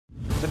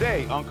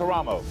Today on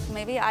Karamo.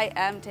 Maybe I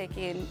am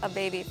taking a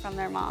baby from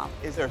their mom.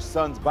 Is their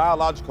son's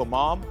biological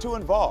mom too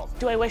involved?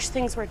 Do I wish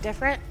things were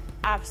different?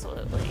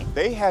 Absolutely.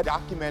 They had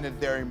documented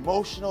their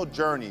emotional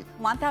journey.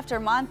 Month after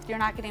month, you're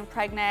not getting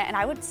pregnant, and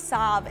I would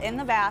sob in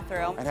the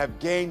bathroom. And have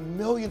gained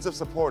millions of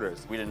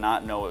supporters. We did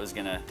not know it was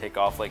gonna take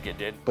off like it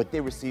did. But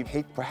they received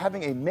hate for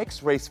having a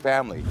mixed race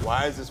family.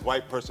 Why is this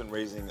white person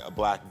raising a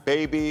black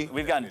baby?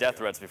 We've gotten death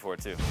threats before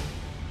too.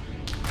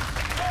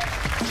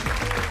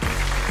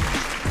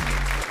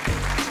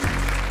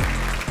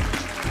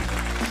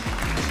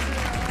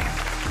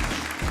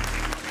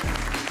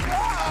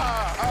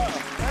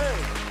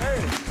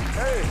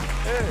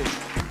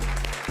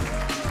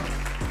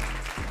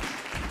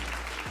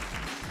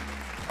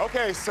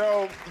 Okay,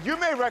 so you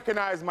may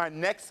recognize my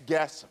next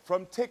guest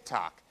from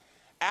TikTok.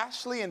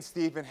 Ashley and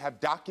Steven have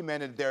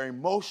documented their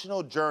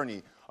emotional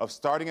journey of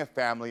starting a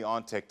family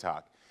on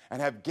TikTok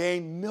and have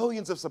gained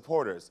millions of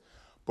supporters.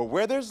 But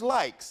where there's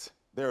likes,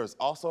 there is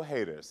also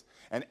haters.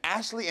 And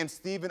Ashley and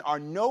Steven are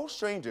no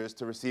strangers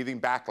to receiving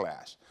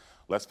backlash.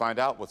 Let's find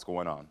out what's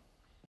going on.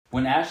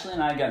 When Ashley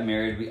and I got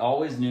married, we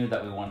always knew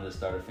that we wanted to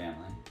start a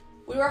family.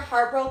 We were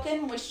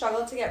heartbroken when we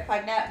struggled to get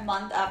pregnant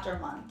month after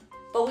month.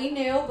 But we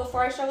knew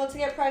before I struggled to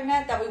get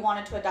pregnant that we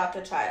wanted to adopt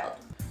a child.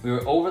 We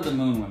were over the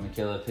moon when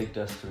Michaela picked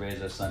us to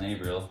raise our son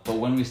April, but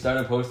when we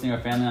started posting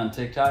our family on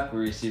TikTok, we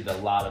received a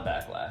lot of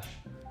backlash.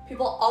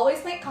 People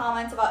always make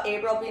comments about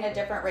April being a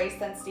different race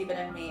than Steven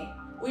and me.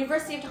 We've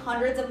received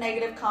hundreds of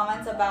negative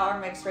comments about our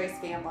mixed race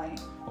family.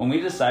 When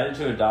we decided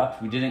to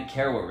adopt, we didn't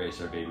care what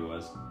race our baby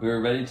was. We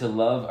were ready to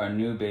love our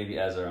new baby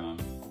as our own.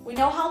 We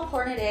know how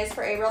important it is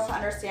for April to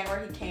understand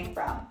where he came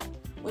from.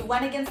 We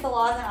went against the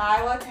laws in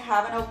Iowa to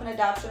have an open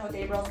adoption with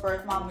April's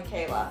birth mom,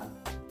 Michaela.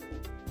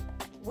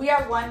 We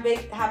are one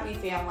big happy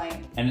family.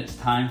 And it's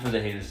time for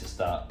the haters to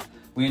stop.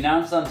 We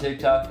announced on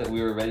TikTok that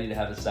we were ready to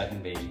have a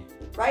second baby.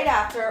 Right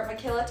after,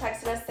 Michaela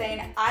texted us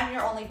saying, "I'm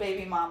your only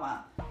baby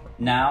mama."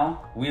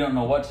 Now, we don't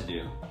know what to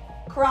do.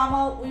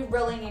 Karamo, we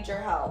really need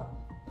your help.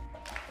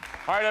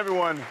 All right,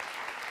 everyone,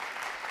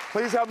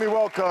 please help me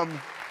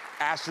welcome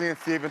Ashley and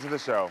Steven to the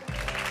show.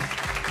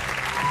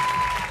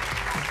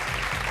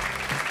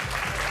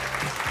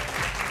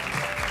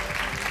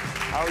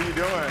 How are you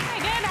doing? Hey,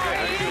 good. How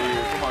are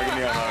you? Come on, give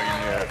me a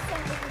hug.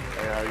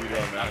 Hey, how are you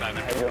doing, man?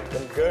 How you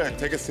doing? Good.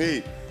 Take a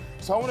seat.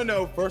 So I want to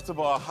know, first of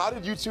all, how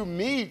did you two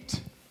meet?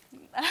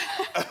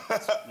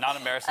 Not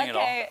embarrassing at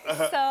all. Okay,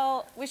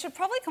 so we should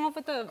probably come up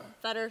with a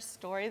better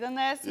story than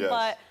this, Yes.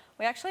 but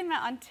we actually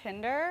met on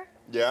Tinder.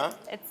 Yeah?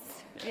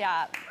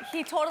 Yeah,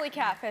 he totally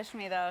catfished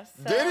me though.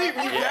 So. Did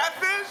he? You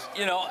catfish?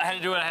 You know, I had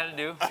to do what I had to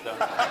do. So.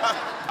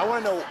 I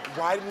want to know,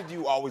 why did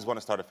you always want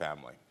to start a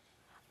family?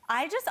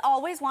 I just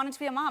always wanted to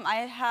be a mom. I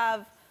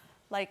have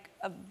like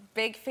a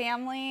big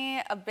family,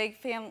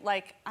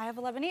 like I have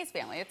a Lebanese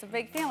family. It's a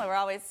big family, we're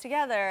always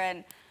together,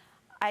 and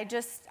I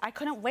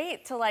couldn't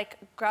wait to like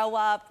grow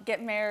up,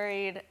 get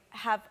married,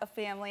 have a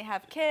family,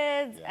 have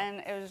kids,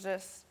 and it was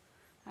just,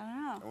 I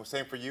don't know. And the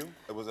same for you?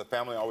 Was a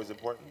family always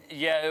important?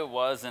 Yeah, it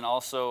was, and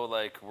also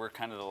like we're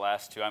kind of the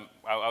last two.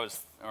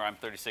 I'm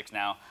 36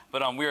 now,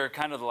 but we were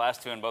kind of the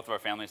last two in both of our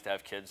families to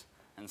have kids,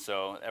 and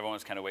so everyone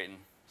was kind of waiting.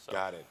 So.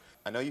 Got it.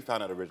 I know you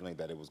found out originally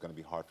that it was going to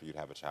be hard for you to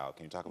have a child.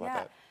 Can you talk about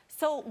that?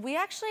 So we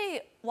actually,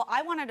 well,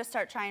 I wanted to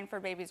start trying for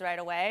babies right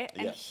away,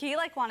 and he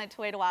like wanted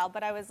to wait a while,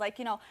 but I was like,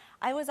 you know,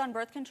 I was on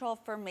birth control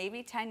for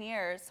maybe 10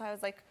 years, so I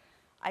was like,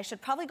 I should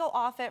probably go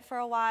off it for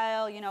a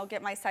while, you know,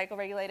 get my cycle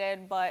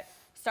regulated, but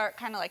start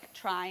kind of like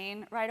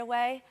trying right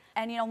away.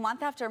 And you know,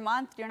 month after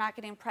month, you're not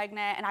getting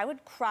pregnant, and I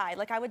would cry,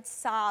 like I would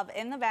sob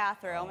in the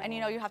bathroom, and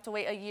you know, you have to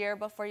wait a year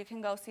before you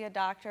can go see a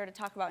doctor to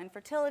talk about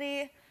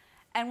infertility.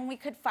 And when we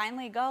could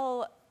finally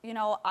go, you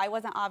know, I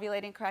wasn't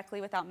ovulating correctly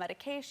without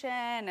medication,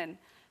 and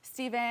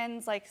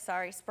Steven's like,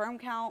 sperm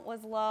count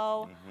was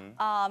low,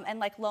 and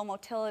like low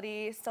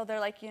motility. So they're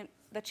like,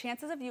 the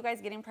chances of you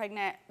guys getting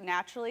pregnant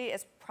naturally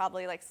is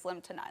probably like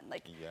slim to none.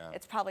 Like,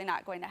 it's probably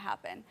not going to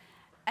happen.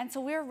 And so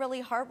we were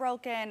really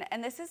heartbroken,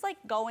 and this is like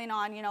going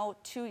on, you know,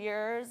 2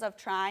 years of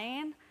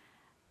trying.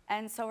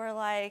 And so we're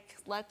like,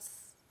 let's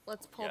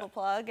pull the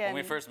plug. And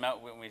when we first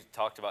met, when we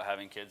talked about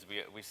having kids,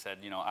 we said,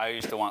 you know, I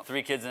used to want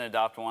 3 kids and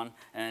adopt one,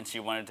 and she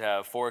wanted to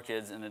have 4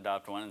 kids and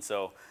adopt one, and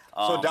so.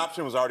 So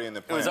adoption was already in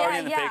the plan. It was already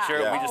in the picture.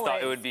 Yeah. We just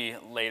thought it would be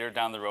later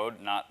down the road,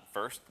 not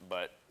first,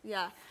 but.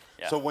 Yeah.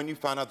 So when you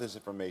found out this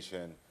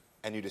information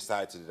and you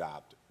decided to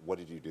adopt, what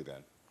did you do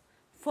then?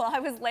 Well,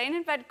 I was laying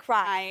in bed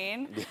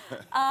crying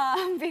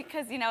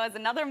because, you know, it was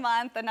another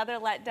month, another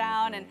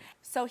letdown. And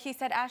so he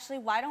said, Ashley,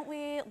 why don't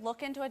we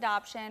look into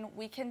adoption?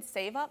 We can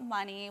save up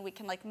money. We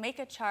can, like, make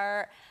a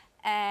chart.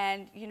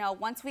 And, you know,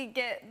 once we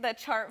get the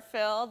chart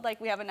filled,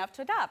 like, we have enough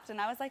to adopt. And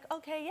I was like,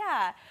 okay,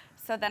 yeah.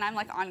 So then I'm,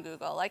 like, on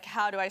Google. Like,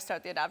 how do I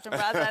start the adoption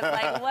process?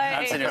 Like, wait.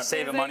 I'm sitting here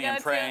saving money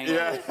and praying.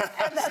 Yeah.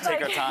 And just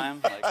take our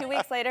time. Like. 2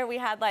 weeks later, we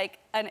had, like,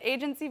 an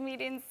agency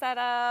meeting set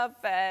up.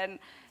 And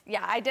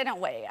yeah, I didn't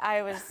wait.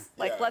 I was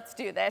like, let's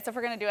do this. If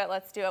we're going to do it,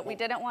 let's do it. We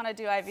didn't want to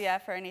do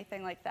IVF or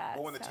anything like that.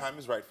 Well, when the time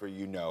is right for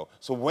you, no.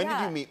 So when did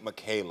you meet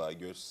Michaela,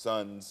 your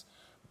son's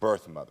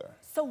birth mother?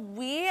 So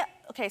we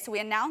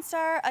announced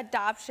our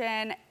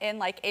adoption in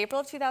like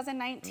April of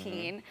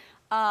 2019.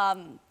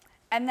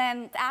 And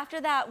then after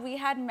that, we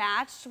had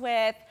matched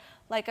with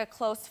like a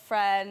close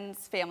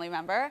friend's family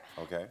member.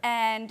 Okay.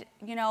 And,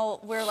 you know,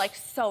 we're like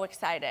so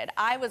excited.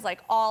 I was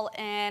like all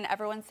in.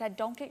 Everyone said,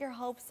 don't get your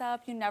hopes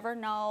up. You never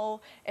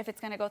know if it's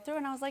gonna go through.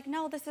 And I was like,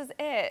 no, this is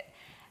it.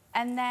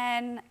 And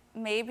then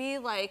maybe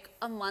like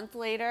a month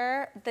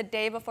later, the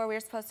day before we were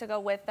supposed to go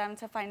with them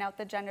to find out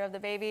the gender of the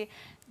baby,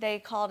 they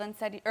called and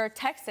said, or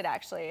texted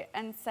actually,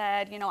 and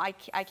said, you know, I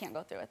can't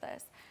go through with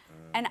this.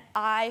 And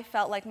I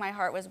felt like my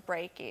heart was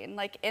breaking.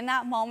 Like in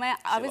that moment,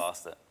 I was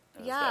lost it.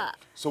 Yeah.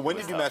 So when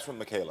did you match with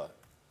Michaela?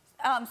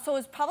 So it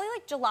was probably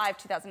like July of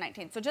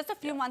 2019. So just a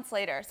few months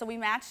later. So we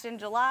matched in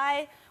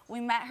July. We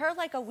met her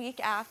like a week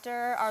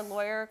after our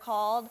lawyer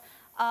called.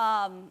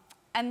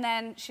 And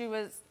then she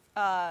was,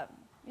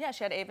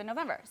 she had Abe in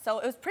November. So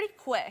it was pretty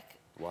quick.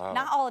 Wow.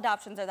 Not all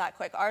adoptions are that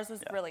quick. Ours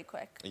was really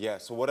quick. Yeah,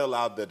 so what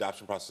allowed the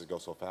adoption process to go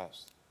so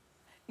fast?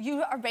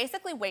 You are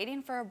basically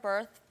waiting for a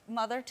birth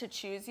mother to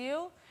choose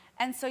you.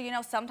 And so, you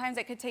know, sometimes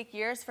it could take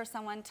years for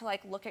someone to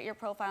like look at your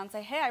profile and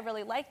say, hey, I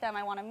really like them,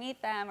 I want to meet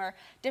them, or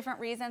different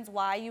reasons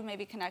why you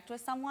maybe connect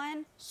with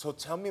someone. So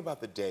tell me about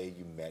the day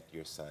you met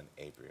your son,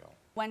 Abriel.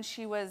 When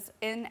she was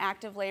in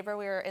active labor,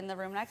 we were in the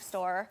room next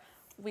door.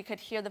 We could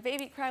hear the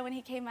baby cry when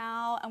he came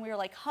out, and we were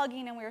like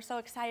hugging, and we were so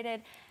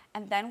excited.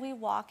 And then we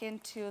walk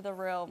into the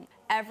room.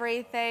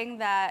 Everything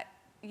that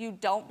you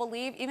don't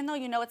believe, even though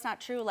you know it's not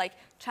true, like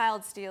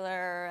child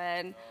stealer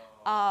and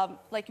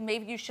like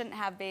maybe you shouldn't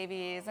have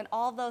babies and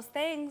all those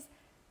things.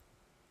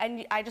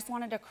 And I just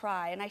wanted to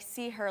cry. And I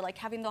see her like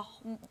having the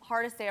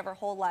hardest day of her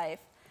whole life.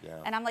 Yeah.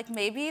 And I'm like,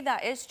 maybe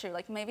that is true.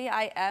 Like maybe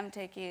I am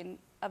taking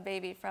a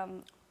baby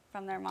from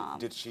their mom.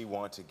 Did she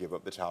want to give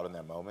up the child in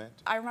that moment?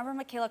 I remember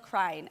Michaela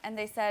crying, and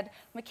they said,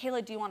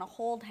 Michaela, do you want to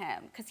hold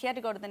him? Because he had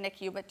to go to the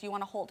NICU, but do you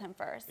want to hold him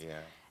first? Yeah.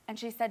 And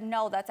she said,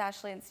 no, that's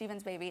Ashley and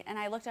Steven's baby. And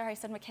I looked at her, I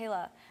said,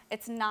 Michaela,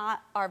 it's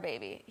not our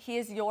baby. He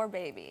is your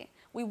baby.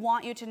 We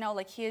want you to know,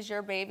 like, he is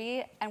your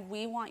baby, and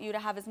we want you to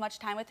have as much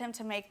time with him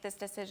to make this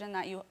decision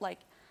that you, like,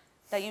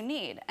 that you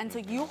need. And so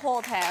you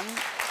hold him.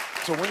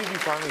 So when did you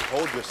finally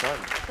hold your son?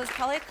 It was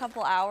probably a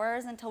couple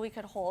hours until we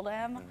could hold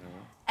him.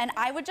 And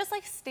I would just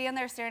like stand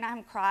there staring at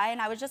him cry, and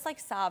I was just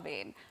like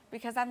sobbing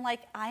because I'm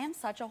like, I am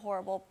such a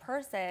horrible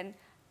person.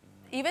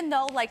 Even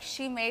though like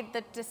she made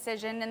the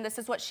decision and this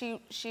is what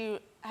she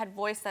had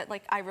voiced that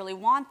like, I really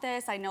want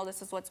this, I know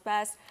this is what's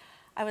best.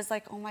 I was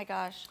like, oh my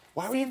gosh.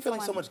 Why were you feeling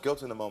so much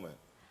guilt in the moment?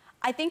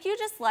 I think you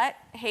just let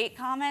hate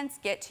comments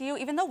get to you,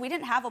 even though we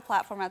didn't have a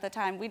platform at the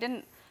time. We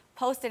didn't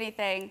post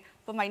anything,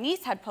 but my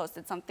niece had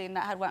posted something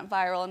that had went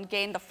viral and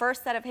gained the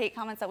first set of hate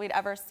comments that we'd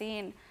ever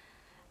seen.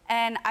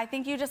 And I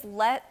think you just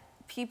let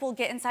people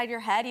get inside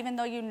your head, even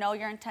though you know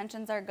your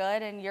intentions are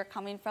good and you're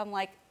coming from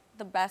like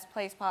the best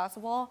place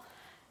possible.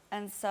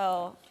 And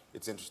so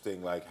it's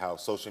interesting like how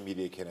social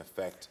media can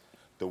affect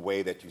the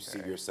way that you see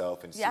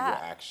yourself and see your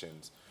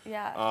actions.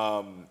 Yeah.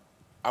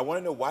 I want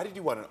to know, why did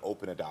you want an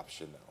open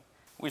adoption though?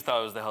 We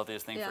thought it was the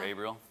healthiest thing for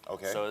Abriel.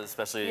 Okay. So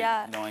especially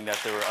knowing that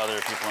there were other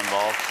people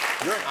involved.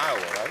 You're in Iowa,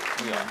 right?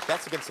 Yeah.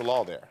 That's against the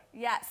law there.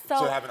 Yeah.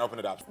 So have an open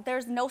adoption.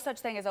 There's no such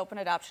thing as open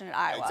adoption in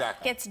Iowa.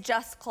 Exactly. It's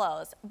just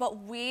closed. But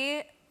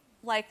we're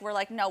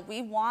like, no,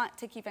 we want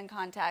to keep in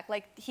contact.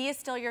 Like, he is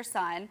still your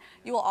son.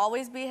 You will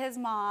always be his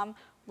mom.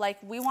 Like,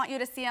 we want you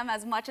to see him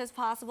as much as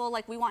possible.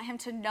 Like, we want him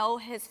to know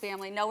his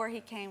family, know where he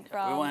came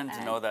from. We want him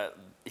to know that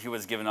he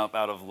was given up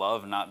out of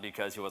love, not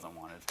because he wasn't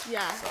wanted.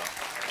 Yeah. So.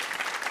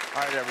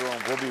 All right, everyone,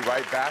 we'll be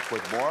right back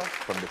with more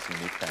from this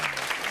unique family.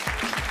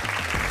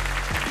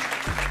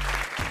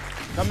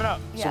 Coming up,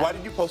 so why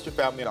did you post your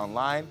family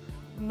online?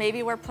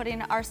 Maybe we're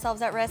putting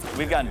ourselves at risk.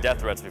 We've gotten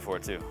death threats before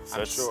too, so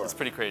I'm sure. It's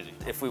pretty crazy.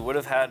 If we would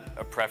have had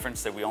a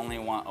preference that we only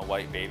want a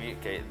white baby,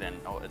 okay, then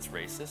it's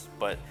racist.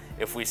 But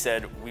if we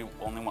said we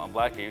only want a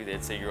black baby,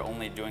 they'd say you're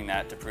only doing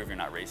that to prove you're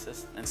not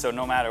racist. And so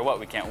no matter what,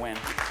 we can't win.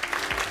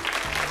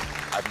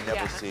 I've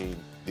never seen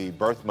the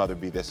birth mother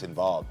be this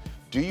involved.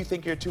 Do you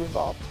think you're too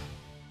involved?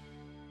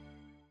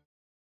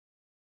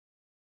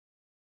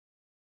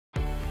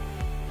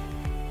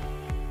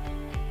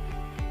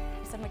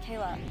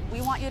 Michaela,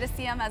 we want you to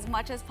see him as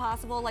much as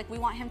possible. Like, we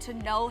want him to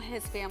know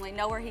his family,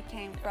 know where he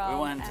came from. We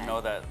want him to know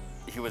that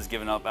he was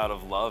given up out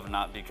of love,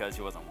 not because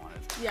he wasn't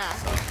wanted. Yeah.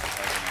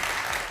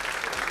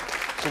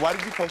 So why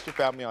did you post your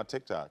family on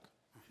TikTok?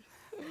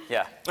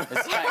 Yeah,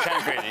 it's kind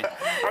of crazy.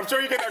 I'm sure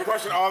you get that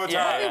question all the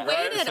time.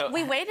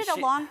 We waited a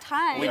long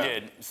time. We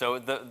did. So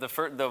the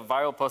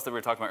viral post that we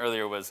were talking about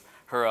earlier was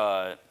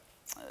her.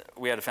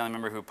 We had a family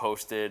member who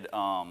posted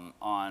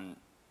on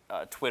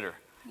Twitter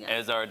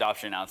as our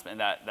adoption announcement,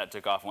 and that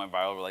took off and went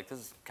viral. We're like, this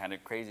is kind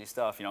of crazy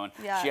stuff, you know. And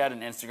she had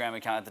an Instagram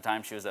account at the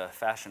time. She was a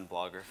fashion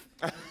blogger,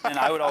 and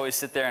I would always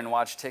sit there and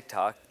watch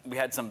TikTok. We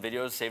had some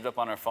videos saved up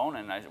on our phone,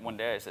 and one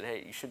day I said,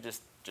 hey, you should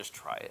just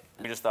try it.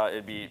 We just thought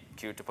it'd be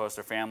cute to post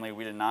our family.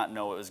 We did not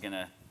know it was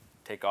gonna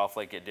take off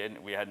like it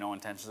did. We had no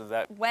intentions of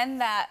that. When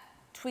that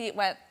tweet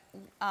went,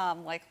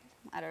 like,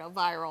 I don't know,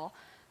 viral,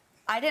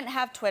 I didn't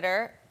have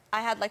Twitter.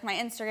 I had like my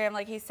Instagram,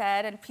 like he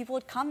said, and people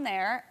would come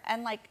there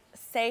and like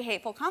say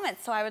hateful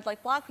comments. So I would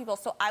like block people.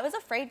 So I was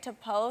afraid to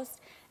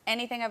post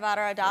anything about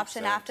our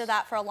adoption after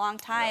that for a long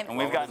time. And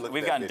we've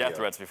gotten death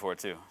threats before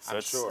too.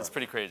 So it's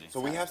pretty crazy.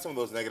 So we have some of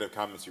those negative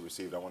comments you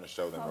received. I want to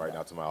show them right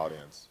now to my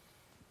audience.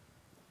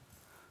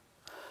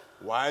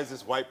 Why is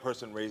this white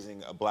person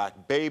raising a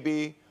black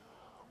baby?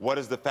 What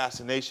is the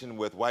fascination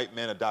with white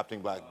men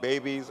adopting black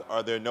babies?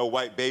 Are there no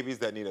white babies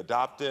that need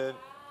adopted?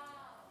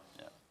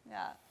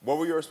 Yeah. What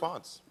were your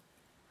response?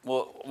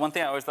 Well, one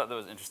thing I always thought that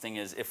was interesting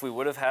is if we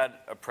would have had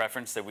a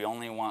preference that we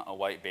only want a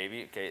white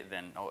baby, okay,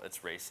 then it's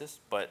racist.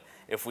 But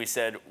if we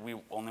said we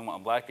only want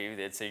a black baby,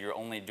 they'd say you're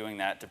only doing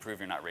that to prove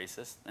you're not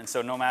racist. And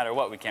so no matter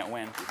what, we can't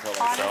win.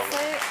 Honestly,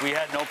 so we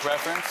had no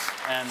preference.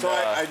 And so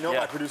I know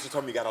my producer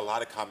told me you got a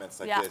lot of comments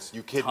like this.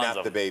 You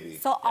kidnapped the baby.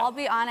 So I'll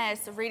be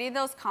honest, reading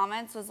those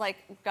comments was like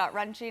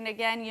gut-wrenching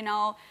again, you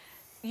know.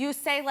 You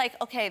say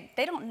like, okay,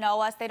 they don't know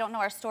us, they don't know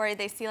our story,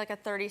 they see like a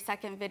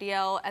 30-second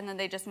video and then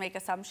they just make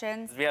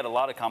assumptions. We had a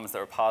lot of comments that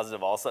were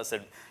positive also that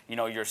said, you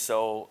know, you're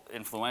so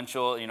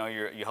influential, you know,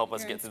 you help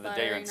us get through the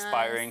day, you're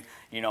inspiring,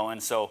 you know,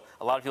 and so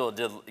a lot of people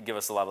did give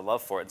us a lot of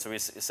love for it. So we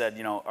said,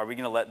 you know, are we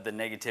gonna let the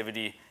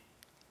negativity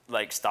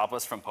like stop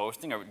us from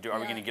posting, or are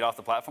we gonna get off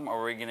the platform, or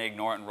are we gonna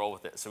ignore it and roll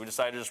with it? So we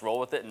decided to just roll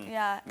with it and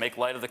make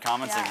light of the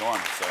comments and ignore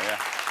them, so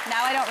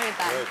Now I don't read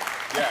them. Good.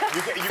 Yeah,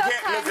 you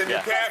can't listen, you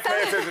can't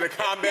pay attention to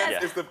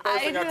comments. It's the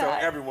first thing I tell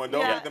everyone,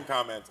 don't read them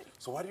comments.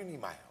 So why do you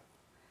need my help?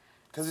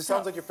 Because it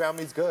sounds like your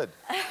family's good.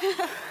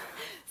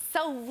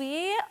 So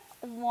we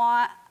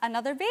want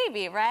another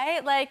baby,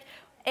 right? Like,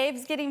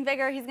 Abe's getting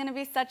bigger. He's going to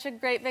be such a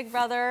great big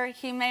brother.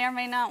 He may or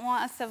may not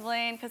want a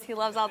sibling because he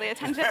loves all the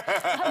attention.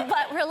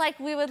 But we're like,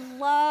 we would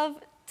love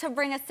to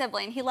bring a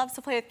sibling. He loves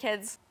to play with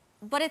kids.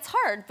 But it's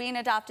hard being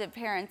adoptive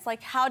parents.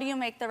 Like, how do you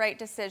make the right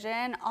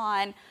decision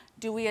on,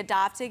 do we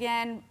adopt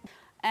again?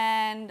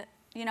 And,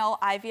 you know,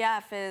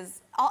 IVF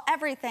is,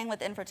 everything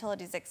with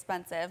infertility is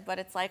expensive. But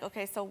it's like,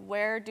 okay, so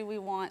where do we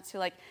want to,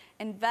 like,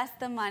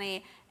 invest the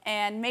money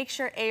and make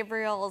sure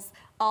Abriel's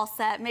all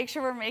set, make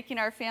sure we're making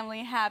our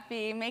family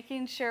happy,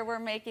 making sure we're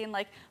making,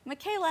 like,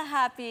 Michaela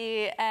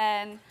happy,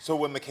 and... So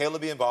would Michaela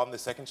be involved in the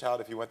second child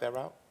if you went that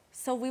route?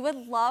 So we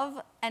would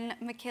love, and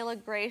Michaela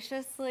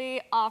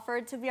graciously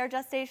offered to be our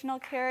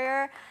gestational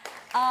carrier.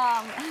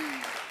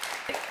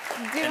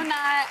 Do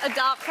not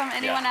adopt from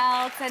anyone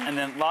else. And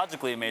then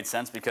logically it made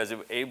sense because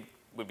Abe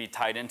would be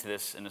tied into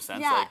this in a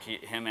sense. Like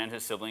him and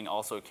his sibling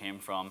also came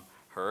from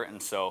her,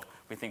 and so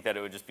we think that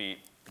it would just be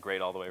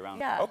great all the way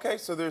around. Okay,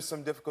 so there's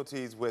some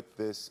difficulties with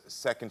this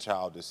second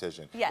child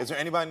decision. Yes. Is there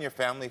anybody in your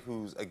family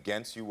who's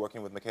against you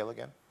working with Michaela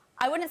again?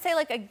 I wouldn't say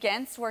like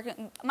against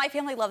working. My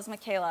family loves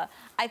Michaela.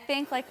 I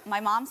think like my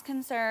mom's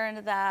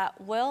concerned that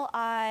will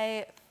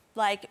I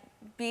like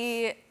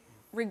be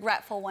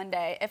regretful one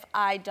day if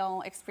I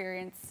don't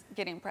experience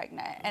getting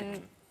pregnant.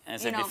 And I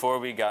said before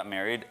we got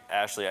married,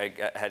 Ashley, I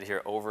had to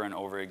hear over and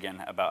over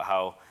again about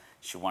how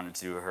she wanted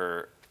to do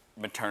her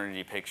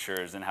maternity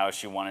pictures and how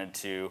she wanted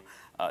to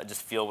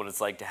just feel what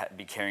it's like to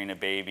be carrying a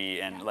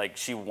baby, and like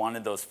she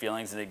wanted those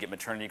feelings and to get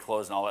maternity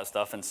clothes and all that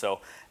stuff. And so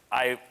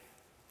I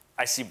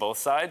see both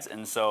sides,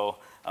 and so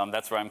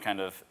that's where I'm kind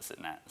of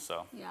sitting at.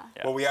 So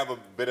Well, we have a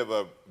bit of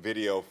a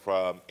video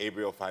from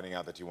Abriel finding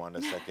out that you want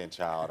a second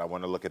child. I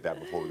want to look at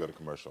that before we go to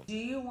commercial. Do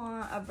you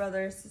want a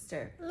brother or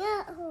sister?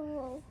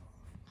 No.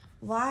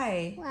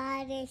 Why?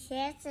 Why the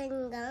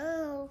sister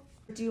no?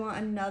 Do you want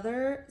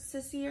another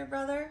sissy or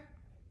brother?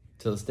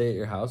 To stay at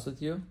your house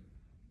with you?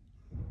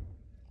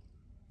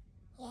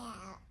 Yeah.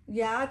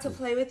 Yeah, to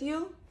play with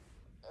you?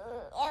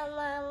 In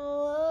my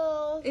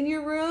room. In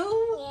your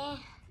room? Yeah.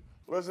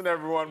 Listen,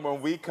 everyone,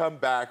 when we come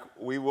back,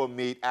 we will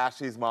meet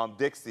Ashley's mom,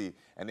 Dixie,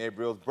 and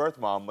Abriel's birth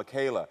mom,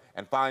 Michaela,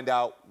 and find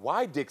out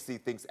why Dixie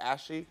thinks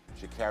Ashley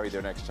should carry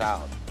their next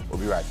child. We'll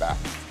be right back.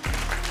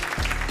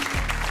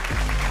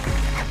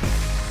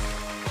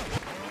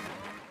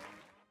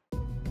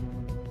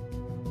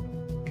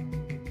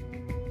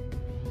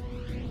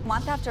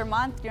 Month after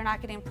month, you're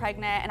not getting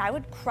pregnant, and I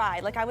would cry.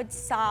 Like, I would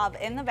sob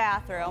in the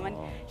bathroom, and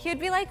he would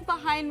be, like,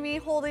 behind me,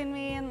 holding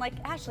me, and, like,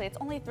 Ashley, it's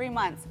only 3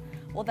 months.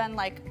 Well, then,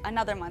 like,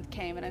 another month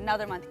came, and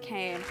another month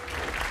came.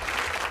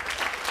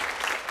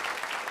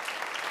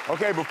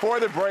 Okay,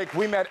 before the break,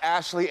 we met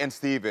Ashley and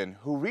Steven,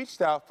 who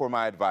reached out for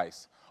my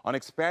advice on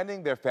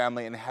expanding their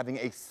family and having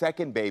a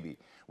second baby.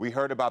 We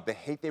heard about the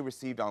hate they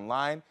received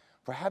online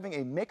for having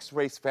a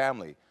mixed-race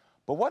family.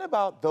 But what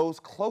about those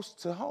close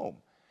to home?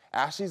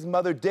 Ashley's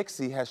mother,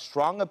 Dixie, has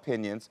strong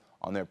opinions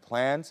on their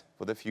plans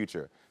for the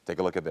future. Take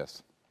a look at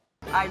this.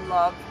 I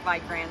love my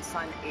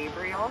grandson,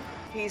 Abriel.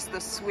 He's the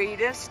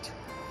sweetest,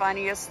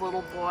 funniest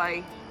little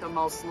boy, the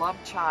most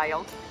loved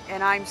child.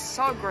 And I'm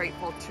so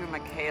grateful to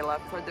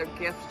Michaela for the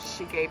gift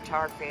she gave to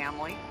our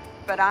family.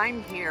 But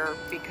I'm here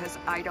because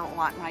I don't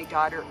want my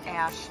daughter,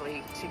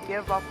 Ashley, to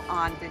give up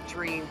on the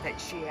dream that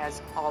she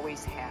has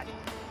always had.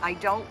 I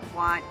don't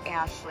want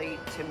Ashley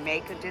to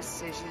make a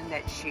decision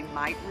that she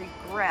might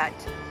regret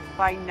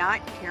by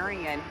not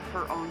carrying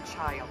her own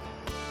child.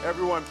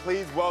 Everyone,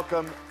 please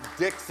welcome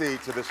Dixie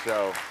to the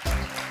show.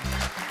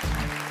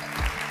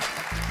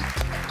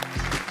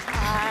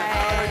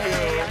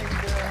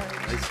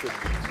 Nice to meet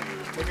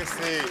you. Take a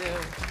seat.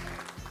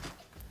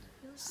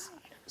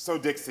 So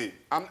Dixie,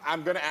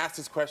 I'm gonna ask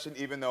this question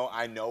even though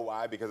I know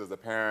why, because as a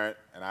parent,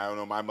 and I don't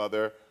know my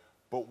mother,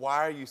 but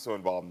why are you so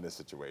involved in this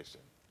situation?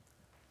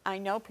 I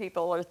know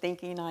people are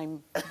thinking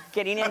I'm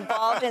getting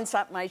involved in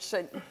something I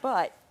shouldn't,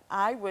 but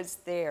I was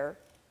there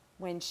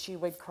when she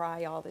would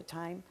cry all the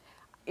time.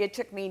 It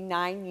took me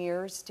 9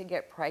 years to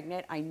get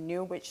pregnant. I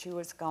knew what she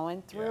was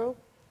going through.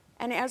 Yeah.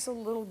 And as a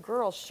little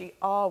girl, she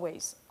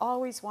always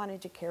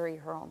wanted to carry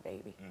her own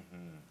baby.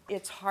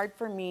 It's hard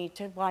for me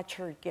to watch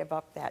her give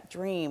up that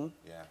dream.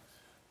 Yeah.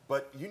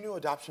 But you knew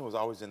adoption was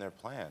always in their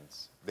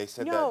plans. They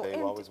said that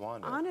they always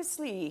wanted it.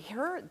 Honestly,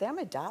 them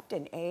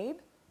adopting Abe,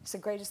 it's the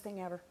greatest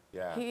thing ever.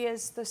 Yeah. He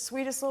is the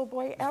sweetest little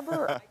boy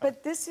ever.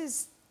 But this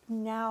is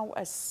now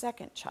a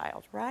second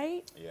child,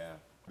 right? Yeah.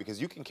 Because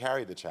you can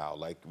carry the child.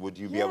 Like, would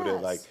you be able to,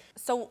 like...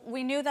 So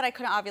we knew that I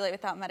couldn't ovulate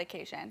without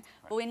medication,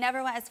 but we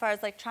never went as far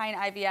as, like, trying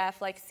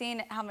IVF, like,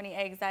 seeing how many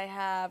eggs I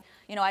have.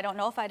 You know, I don't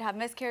know if I'd have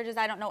miscarriages.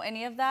 I don't know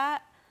any of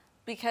that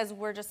because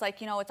we're just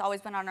like, you know, it's always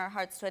been on our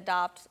hearts to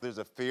adopt. There's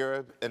a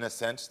fear, in a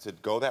sense, to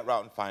go that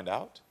route and find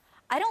out?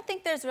 I don't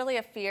think there's really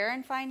a fear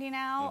in finding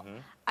out.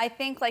 I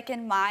think, like,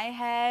 in my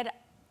head,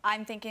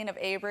 I'm thinking of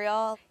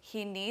Abriel.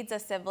 He needs a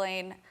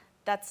sibling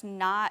that's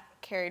not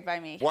carried by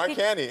me. Why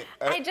can't he?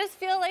 I just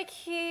feel like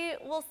he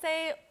will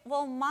say,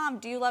 well, Mom,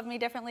 do you love me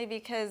differently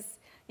because,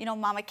 you know,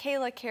 Mama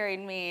Kayla carried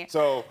me?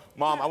 So,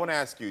 Mom, I want to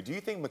ask you, do you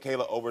think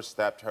Michaela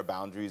overstepped her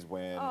boundaries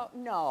when... Oh,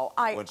 no.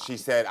 When she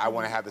said, I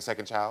want to have the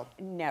second child?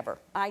 Never.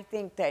 I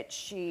think that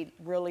she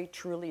really,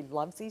 truly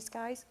loves these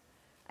guys,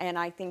 and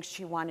I think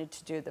she wanted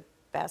to do the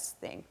best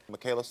thing.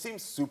 Michaela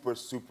seems super,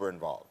 super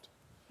involved.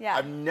 Yeah.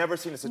 I've never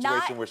seen a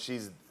situation where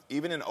she's...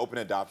 even in open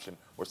adoption,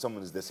 where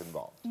someone is this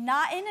involved.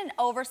 Not in an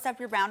overstep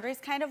your boundaries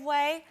kind of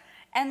way.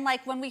 And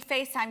like when we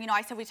FaceTime, you know,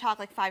 I said we talk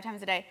like 5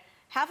 times a day.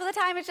 Half of the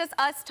time it's just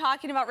us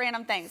talking about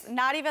random things.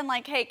 Not even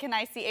like, hey, can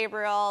I see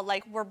Abriel?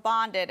 Like we're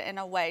bonded in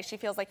a way. She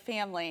feels like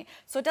family.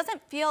 So it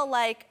doesn't feel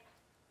like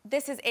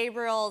this is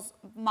Abriel's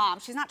mom.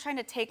 She's not trying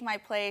to take my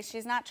place.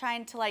 She's not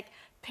trying to like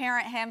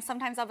parent him.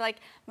 Sometimes I'll be like,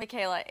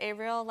 Michaela,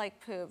 Abriel like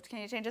pooped. Can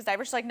you change his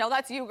diaper? She's like, no,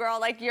 that's you, girl.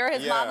 Like you're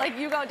his mom. Like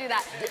you go do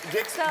that.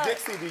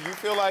 Dixie, do you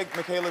feel like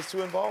Michaela's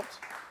too involved?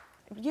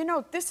 You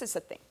know, this is the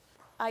thing.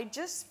 I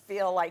just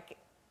feel like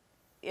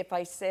if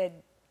I said,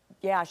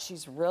 yeah,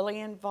 she's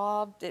really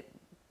involved,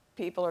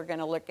 people are going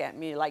to look at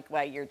me like,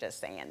 well, you're just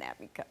saying that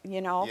because,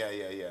 you know?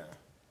 Yeah.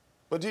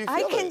 But do you feel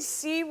I can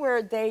see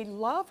where they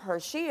love her.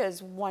 She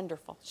is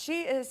wonderful.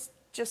 She is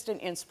just an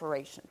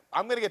inspiration.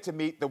 I'm going to get to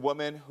meet the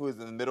woman who is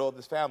in the middle of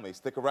this family.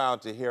 Stick around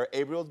to hear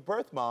Abriel's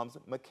birth mom's,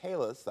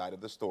 Michaela's, side of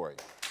the story.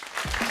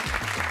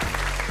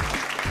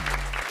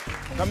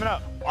 Coming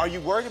up, are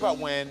you worried about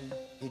when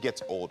he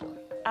gets older?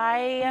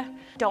 I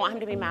don't want him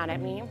to be mad at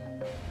me.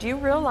 Do you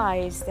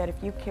realize that if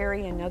you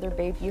carry another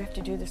baby, you have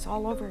to do this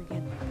all over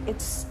again?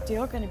 It's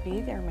still going to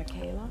be there,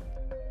 Michaela.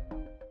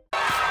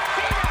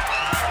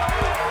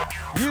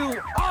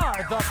 You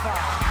are the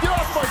five. Get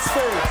off my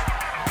stage!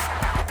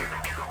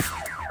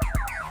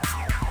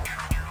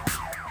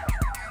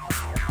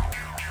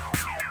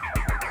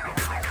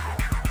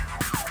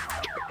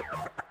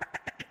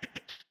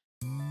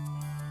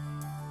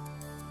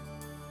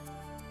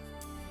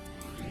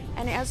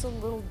 And as a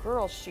little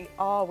girl, she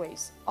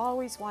always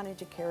wanted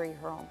to carry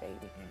her own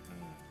baby.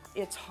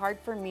 It's hard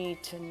for me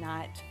to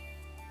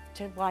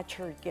watch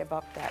her give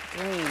up that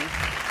dream.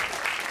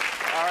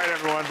 All right,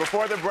 everyone,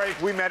 before the break,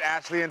 we met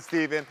Ashley and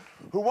Steven,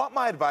 who want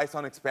my advice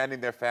on expanding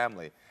their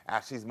family.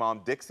 Ashley's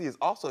mom, Dixie, is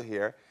also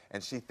here,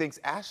 and she thinks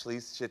Ashley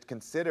should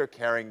consider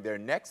carrying their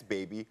next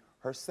baby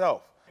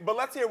herself. But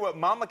let's hear what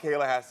Mom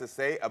Michaela has to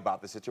say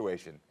about the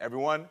situation.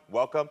 Everyone,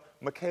 welcome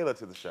Michaela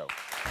to the show.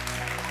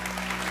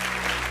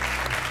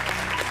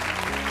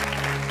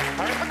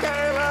 Hi,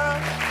 Michaela.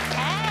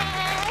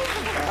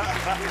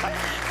 Hey.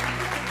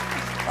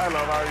 Hi,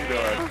 love. How are you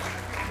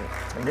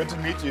doing? Good to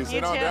meet you.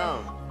 Sit on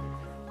down.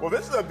 Well,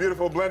 this is a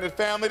beautiful blended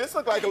family. This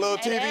looks like a little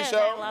TV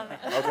show. I love it.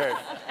 Okay.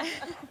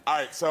 All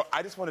right, so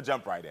I just want to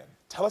jump right in.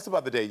 Tell us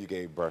about the day you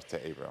gave birth to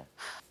Abriel.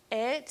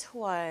 It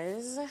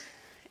was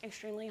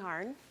extremely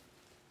hard.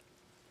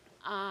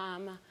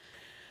 I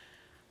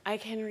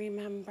can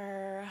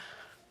remember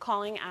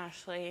calling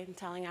Ashley and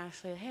telling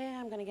Ashley, hey,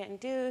 I'm gonna get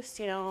induced,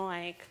 you know,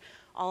 like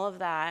all of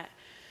that.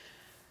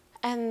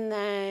 And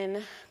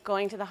then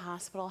going to the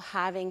hospital,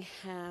 having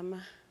him,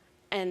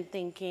 and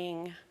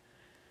thinking,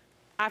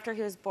 after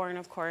he was born,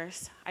 of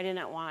course, I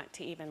didn't want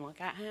to even look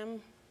at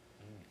him.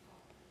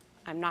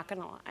 I'm not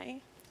gonna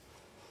lie,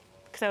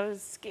 because I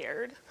was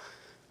scared.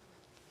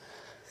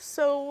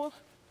 So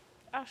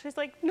Ashley's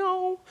like,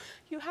 no,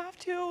 you have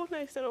to. And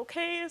I said,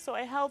 okay. So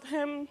I held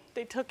him,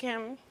 they took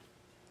him.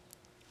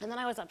 And then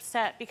I was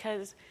upset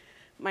because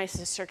my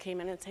sister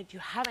came in and said, you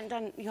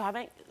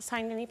haven't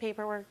signed any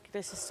paperwork.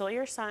 This is still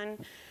your son.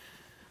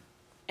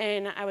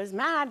 And I was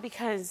mad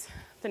because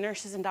the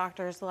nurses and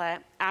doctors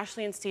let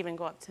Ashley and Steven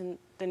go up to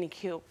the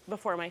NICU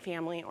before my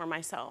family or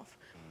myself.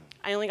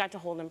 I only got to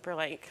hold him for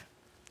like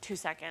 2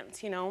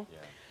 seconds, you know? Yeah.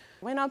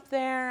 Went up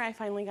there, I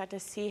finally got to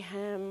see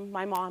him.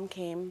 My mom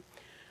came.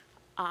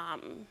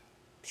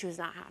 She was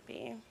not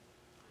happy.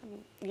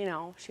 You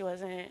know, she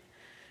wasn't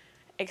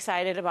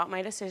excited about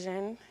my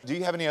decision. Do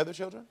you have any other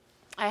children?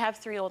 I have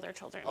 3 older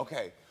children.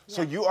 Okay,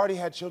 so you already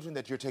had children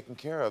that you're taking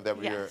care of that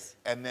were Yes.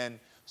 and then,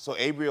 so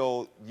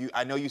Abriel,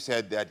 I know you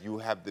said that you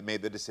have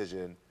made the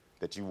decision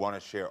that you want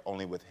to share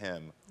only with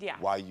him. Yeah.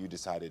 Why you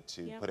decided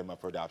to put him up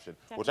for adoption,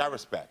 which I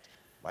respect.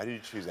 Why did you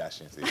choose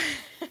Ashley and Steve?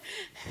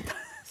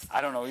 I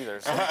don't know either.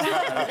 So.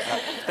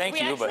 Thank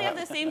you. We actually but have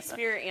the same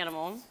spirit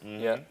animal.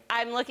 Yeah.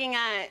 I'm looking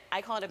at,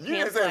 I call it a pamphlet.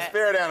 You didn't say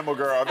spirit animal,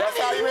 girl. That's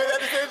how you made that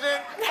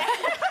decision?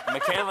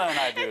 Michaela and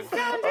I do.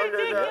 Sounds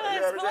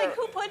ridiculous, but like,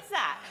 who puts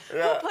that?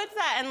 Yeah. Who puts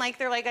that? And like,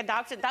 they're like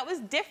adopted. That was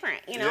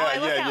different, you know. Yeah, I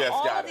look at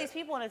all of it. these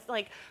people, and it's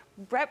like,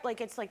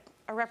 it's like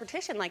a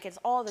repetition. Like it's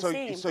all the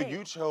same. So thing.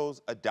 you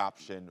chose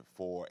adoption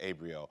for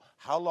Abriel.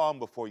 How long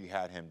before you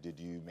had him did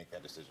you make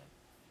that decision?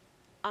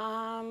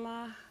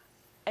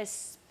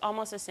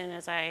 Almost as soon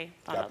as I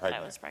found out that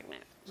I was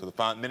pregnant. So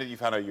the minute you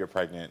found out you were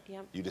pregnant,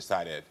 you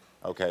decided,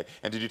 okay.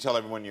 And did you tell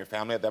everyone in your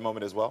family at that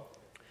moment as well?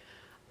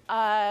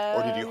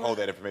 Or did you hold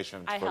that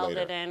information for later? I held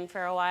it in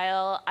for a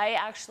while. I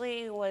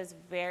actually was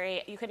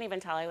you couldn't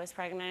even tell I was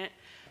pregnant.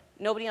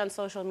 Nobody on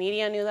social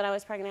media knew that I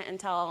was pregnant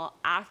until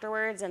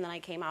afterwards, and then I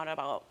came out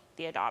about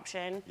the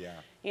adoption. Yeah.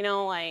 You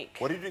know, like.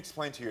 What did you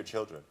explain to your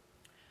children?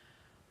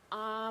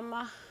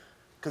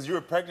 Because you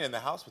were pregnant in the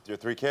house with your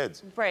 3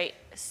 kids. Right.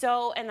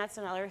 So, and that's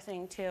another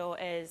thing too,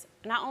 is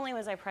not only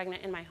was I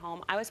pregnant in my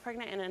home, I was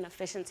pregnant in an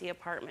efficiency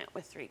apartment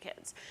with 3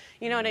 kids.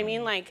 You know what I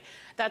mean? Like,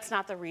 that's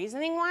not the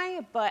reasoning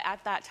why, but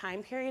at that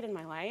time period in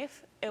my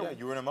life. Yeah,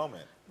 you were in a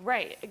moment.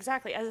 Right,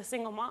 exactly. As a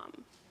single mom,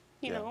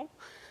 you know?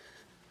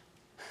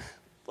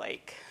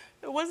 Like,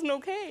 it wasn't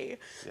okay.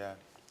 Yeah.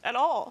 At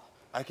all.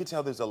 I could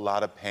tell there's a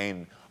lot of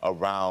pain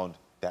around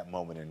that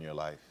moment in your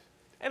life.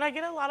 And I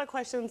get a lot of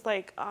questions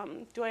like,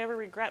 do I ever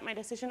regret my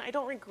decision? I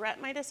don't regret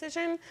my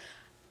decision.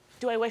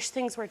 Do I wish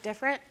things were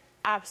different?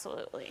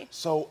 Absolutely.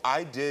 So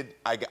I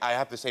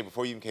have to say,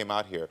 before you even came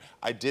out here,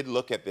 I did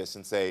look at this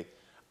and say,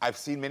 I've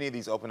seen many of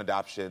these open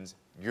adoptions.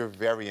 You're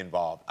very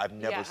involved. I've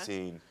never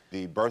seen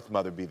the birth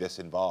mother be this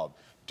involved.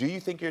 Do you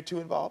think you're too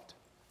involved?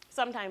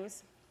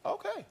 Sometimes.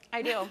 Okay.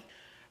 I do.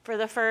 For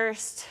the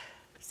first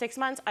 6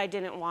 months, I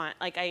didn't want,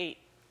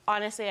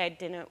 honestly,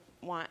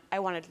 I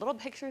wanted little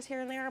pictures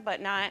here and there,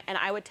 but not, and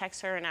I would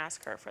text her and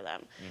ask her for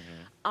them.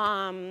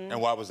 And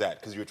why was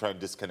that? Because you were trying to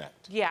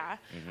disconnect? Yeah.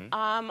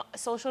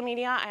 Social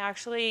media, I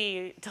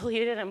actually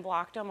deleted and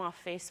blocked them off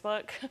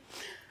Facebook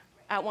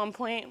at one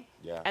point.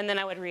 Yeah. And then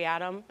I would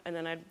re-add them, and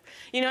then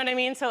you know what I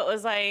mean? So it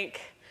was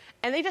like,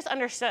 and they just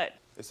understood.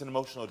 It's an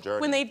emotional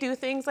journey. When they do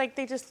things like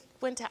they just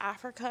went to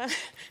Africa,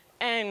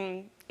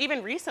 and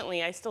even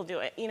recently I still do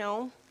it, you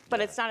know?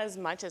 But it's not as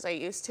much as I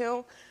used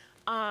to.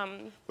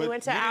 We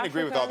went to Africa. You didn't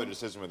agree with all the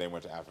decisions when they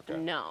went to Africa?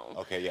 No.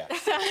 Okay, yeah.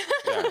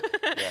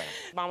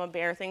 Mama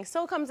bear thing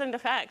still comes into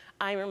effect.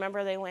 I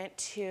remember they went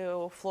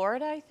to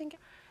Florida, I think.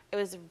 It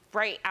was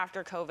right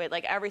after COVID.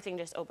 Like, everything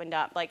just opened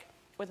up. Like,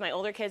 with my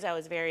older kids, I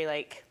was very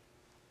like,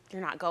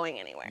 you're not going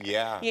anywhere.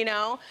 Yeah. You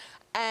know?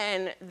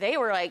 And they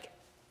were like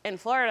in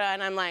Florida,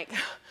 and I'm like,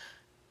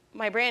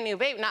 my brand new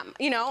baby, not,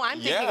 you know,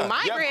 I'm thinking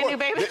my brand new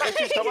baby.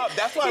 Issues come up.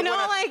 That's why you know,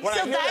 when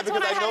I hear that,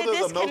 because I know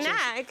those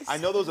disconnect. I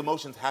know those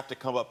emotions have to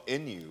come up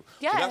in you.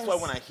 Yes. So that's why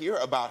when I hear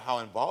about how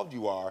involved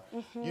you are,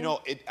 you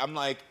know, I'm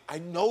like, I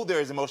know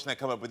there is emotion that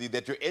come up with you,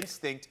 that your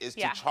instinct is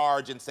to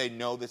charge and say,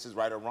 no, this is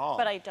right or wrong.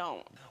 But I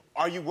don't.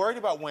 Are you worried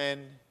about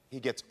when he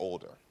gets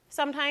older?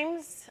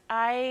 Sometimes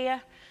I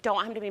don't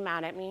want him to be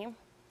mad at me.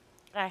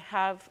 I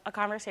have a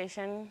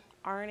conversation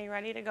already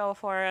ready to go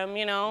for him,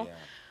 you know? Yeah.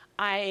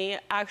 I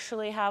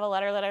actually have a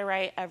letter that I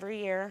write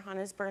every year on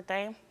his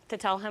birthday to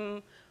tell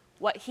him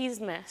what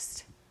he's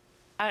missed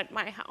at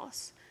my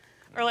house,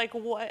 or like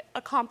what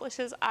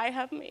accomplishes I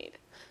have made,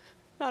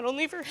 not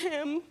only for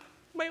him,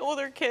 my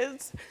older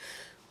kids.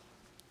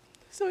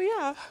 So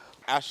yeah.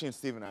 Ashley and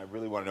Stephen, I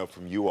really want to know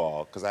from you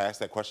all, because I asked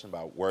that question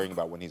about worrying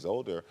about when he's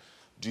older.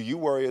 Do you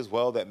worry as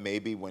well that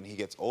maybe when he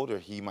gets older,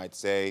 he might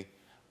say,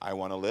 I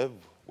want to live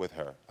with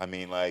her? I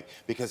mean, like,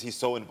 because he's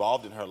so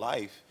involved in her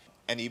life.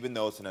 And even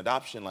though it's an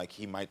adoption, like,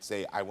 he might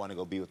say, I want to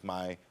go be with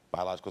my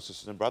biological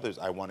sisters and brothers.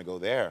 I want to go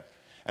there.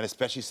 And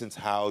especially since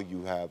how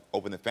you have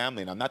opened the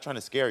family, and I'm not trying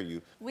to scare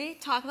you. We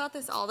talk about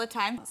this all the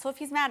time. So if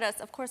he's mad at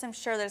us, of course, I'm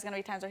sure there's going to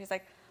be times where he's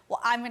like,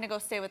 well, I'm going to go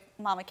stay with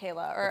Mama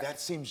Kayla. Or but that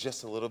seems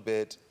just a little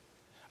bit,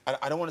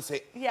 I don't want to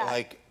say,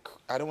 like,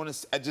 I don't want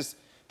to,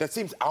 that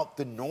seems out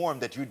the norm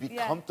that you'd be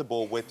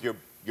comfortable with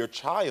your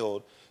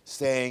child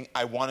saying,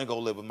 I want to go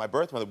live with my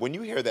birth mother. When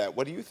you hear that,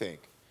 what do you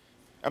think?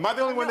 Am I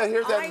the only one that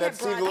hears that and that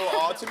seems a little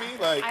odd to me?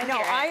 Like, I know,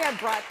 I have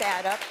brought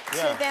that up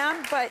to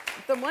them, but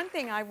the one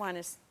thing I want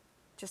to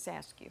just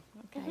ask you,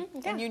 okay?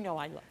 And you know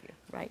I love you,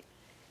 right?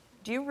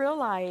 Do you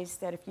realize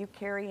that if you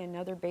carry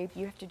another baby,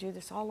 you have to do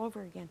this all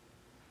over again?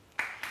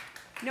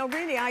 No,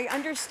 really, I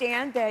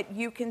understand that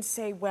you can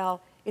say,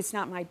 well, it's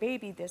not my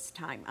baby this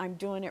time. I'm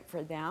doing it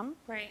for them.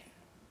 Right.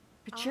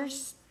 But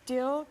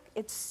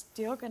it's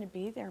still going to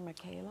be there,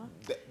 Michaela.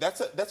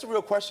 That's a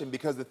real question,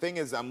 because the thing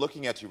is, I'm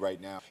looking at you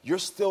right now. You're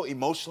still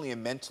emotionally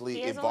and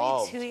mentally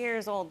involved. He is only 2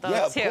 years old, though,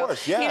 yeah, too. Of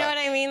course, yeah. You know what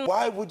I mean?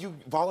 Why would you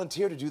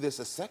volunteer to do this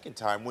a second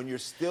time when you're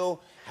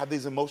still have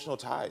these emotional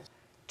ties?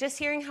 Just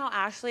hearing how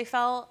Ashley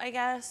felt, I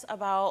guess,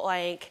 about,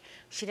 like,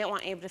 she didn't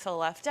want Abe to feel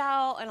left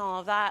out and all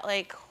of that,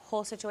 like,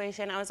 whole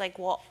situation, I was like,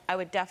 well, I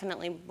would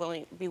definitely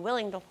be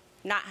willing to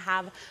not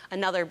have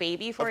another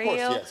baby for you,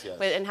 yes.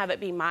 and have it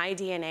be my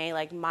DNA,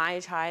 like my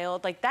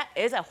child. Like, that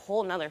is a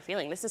whole nother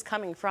feeling. This is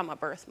coming from a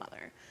birth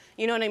mother.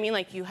 You know what I mean?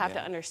 Like, you have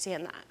to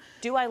understand that.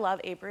 Do I love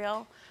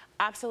Abriel?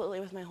 Absolutely,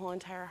 with my whole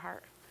entire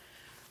heart.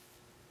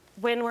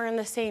 When we're in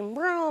the same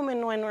room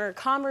and when we're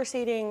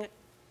conversating,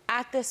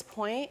 at this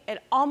point,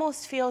 it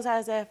almost feels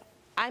as if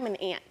I'm an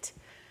aunt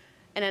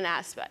in an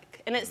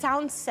aspect. And it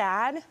sounds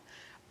sad,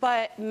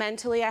 but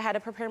mentally I had to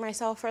prepare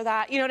myself for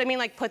that. You know what I mean?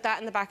 Like, put that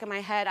in the back of my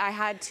head. I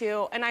had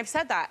to, and I've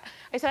said that.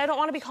 I said, I don't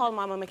want to be called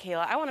Mama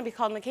Michaela. I want to be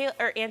called Michaela,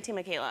 or Auntie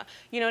Michaela.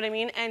 You know what I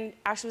mean? And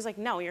Ashley was like,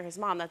 no, you're his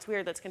mom. That's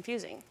weird, that's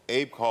confusing.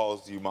 Abe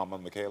calls you Mama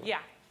Michaela? Yeah.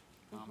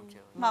 Mama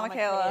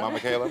Michaela. Mama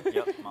Michaela?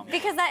 Yep, Mama.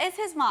 Because that is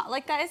his mom.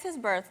 Like, that is his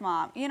birth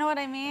mom. You know what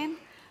I mean?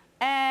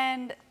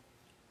 And,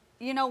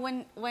 you know,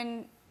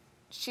 when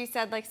she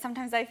said, like,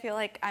 sometimes I feel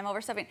like I'm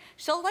overstepping.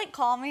 She'll, like,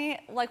 call me,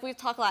 like, we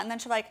talk a lot, and then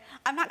she'll be like,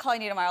 I'm not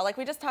calling you tomorrow. Like,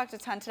 we just talked a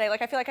ton today.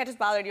 Like, I feel like I just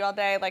bothered you all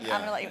day. Like, I'm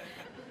gonna let you.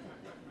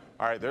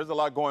 All right, there's a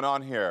lot going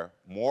on here.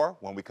 More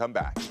when we come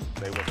back.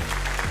 Stay with us.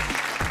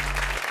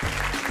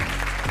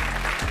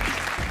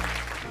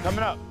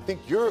 Coming up, I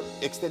think you're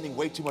extending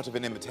way too much of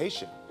an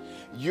invitation.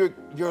 You're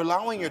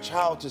allowing your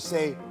child to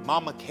say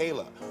Mama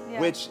Kayla,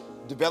 which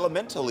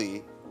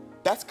developmentally,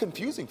 that's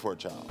confusing for a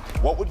child.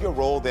 What would your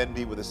role then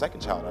be with the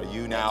second child? Are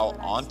you now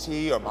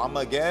auntie or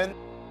mama again?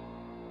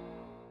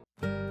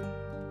 Do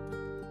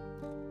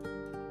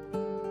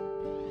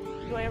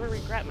I ever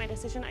regret my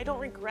decision? I don't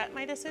regret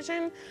my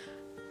decision.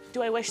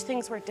 Do I wish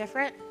things were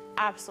different?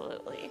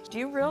 Absolutely. Do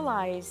you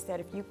realize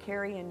that if you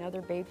carry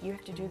another baby, you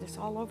have to do this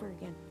all over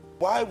again?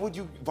 Why would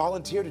you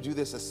volunteer to do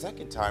this a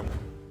second time?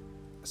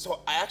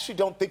 So I actually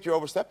don't think you're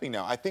overstepping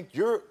now. I think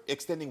you're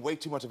extending way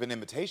too much of an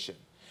invitation.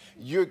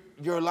 You're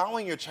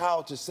allowing your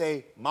child to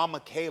say Mama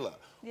Kayla,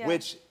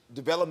 which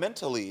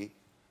developmentally,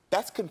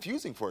 that's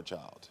confusing for a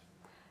child.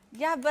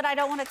 Yeah, but I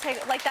don't want to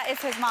take, like, that is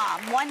his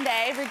mom. One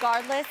day,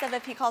 regardless of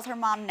if he calls her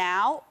mom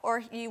now or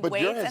he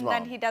waits and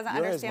then he doesn't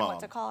understand what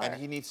to call her. And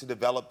he needs to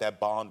develop that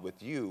bond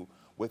with you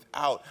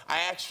without,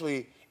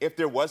 if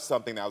there was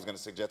something that I was going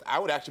to suggest, I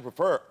would actually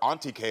prefer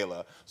Auntie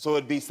Kayla, so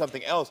it'd be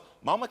something else.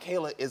 Mama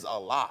Kayla is a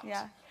lot.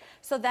 Yeah.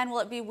 So then will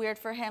it be weird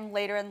for him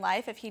later in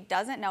life if he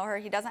doesn't know her,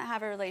 he doesn't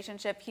have a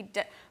relationship,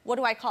 what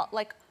do I call,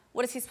 like,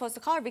 what is he supposed to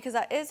call her? Because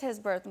that is his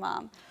birth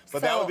mom.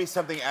 But that would be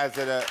something as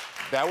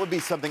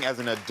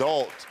an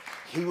adult,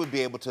 he would be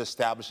able to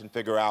establish and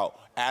figure out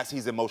as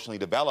he's emotionally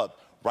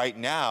developed. Right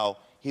now,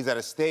 he's at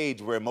a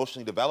stage where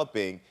emotionally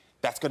developing,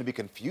 that's going to be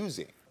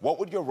confusing. What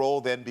would your role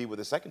then be with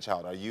the second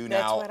child? Are you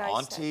now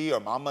auntie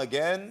or mama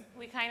again?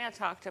 We kind of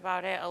talked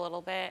about it a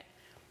little bit.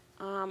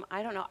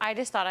 I don't know. I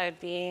just thought I would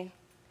be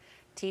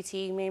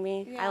TT,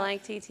 maybe. Yeah. I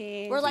like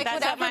TT. We're like,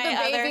 whatever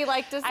the baby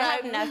like to say. I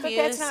have nephews, but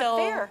that's not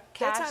fair.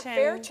 That's not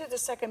fair to the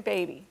second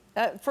baby.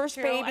 First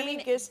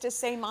baby gets to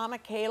say Mama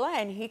Kayla,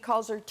 and he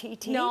calls her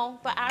TT. No,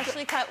 but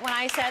Ashley, when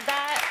I said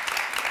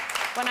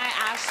that,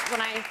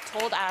 when I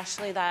told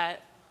Ashley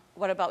that,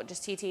 what about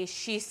just TT,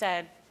 she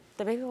said,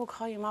 the baby will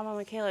call you Mama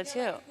Michaela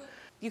too.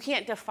 You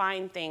can't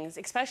define things,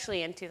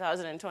 especially in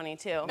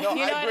 2022. No,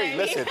 you know I agree.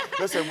 What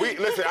I mean?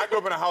 Listen, I grew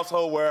up in a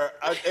household where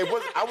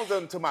I was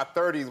into my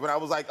 30s when I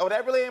was like, oh,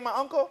 that really ain't my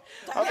uncle?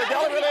 I was like,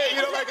 y'all really,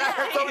 you know, like I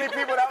heard so many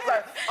people that I was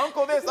like,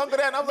 uncle this, uncle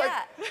that, and I was like,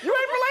 you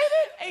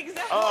ain't related?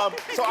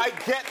 Exactly. So I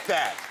get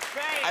that.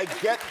 Right.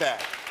 I get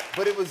that.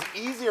 But it was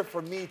easier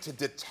for me to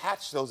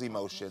detach those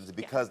emotions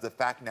because the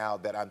fact now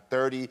that I'm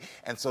 30,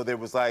 and so there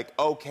was like,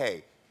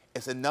 okay,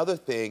 it's another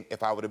thing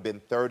if I would have been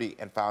 30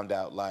 and found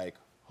out like,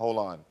 hold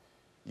on,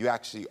 you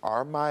actually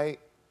are my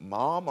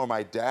mom or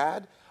my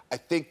dad? I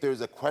think there's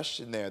a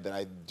question there that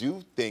I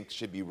do think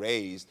should be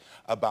raised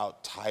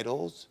about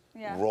titles,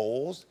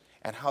 roles,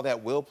 and how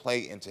that will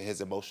play into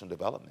his emotional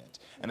development.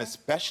 And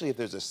especially if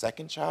there's a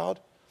second child,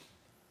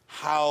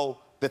 how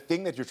the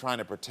thing that you're trying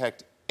to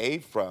protect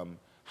Abe from,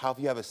 how if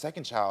you have a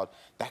second child,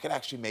 that could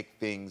actually make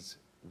things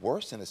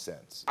worse in a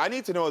sense. I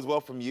need to know as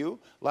well from you,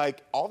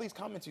 like all these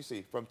comments you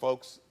see from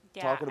folks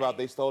talking about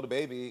they stole the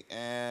baby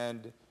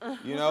and,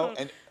 you know,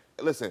 and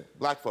listen,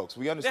 black folks,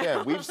 we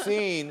understand. We've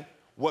seen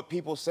what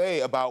people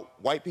say about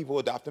white people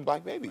adopting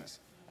black babies.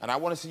 And I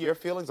want to see your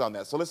feelings on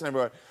that. So listen,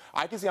 everyone,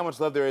 I can see how much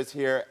love there is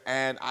here,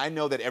 and I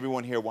know that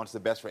everyone here wants the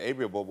best for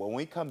Abriel, but when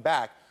we come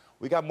back,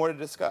 we got more to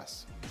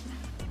discuss.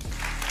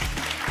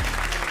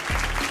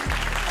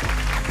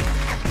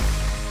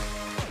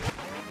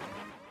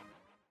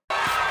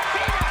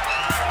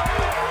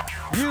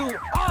 You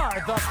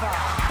are the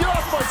Five. Get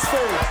off my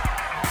stage.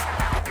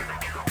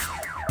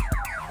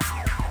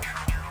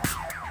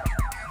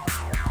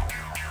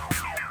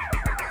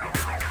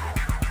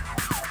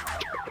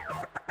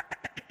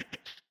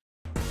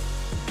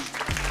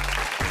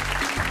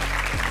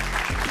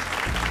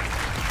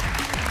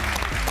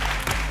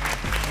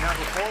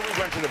 before we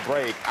went to the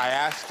break, I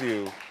asked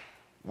you,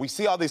 we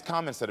see all these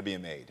comments that are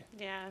being made.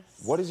 Yes.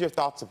 What is your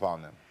thoughts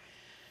upon them?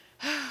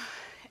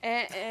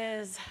 It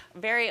is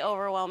very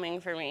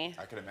overwhelming for me.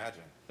 I can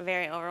imagine.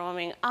 Very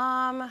overwhelming.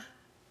 I'm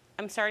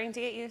starting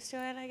to get used to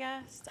it, I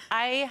guess.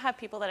 I have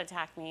people that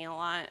attack me a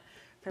lot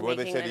for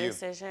making the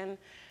decision.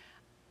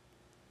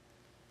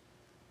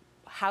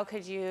 How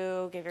could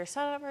you give your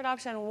son up for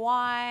adoption?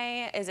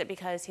 Why? Is it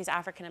because he's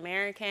African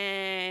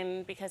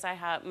American? Because I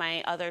have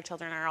my other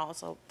children are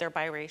also, they're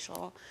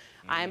biracial.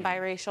 I'm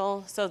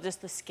biracial, so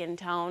just the skin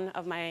tone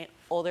of my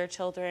older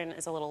children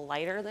is a little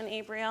lighter than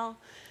Abriel.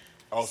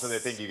 Oh, so they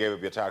think you gave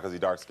up your child because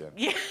he's dark skinned?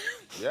 Yeah.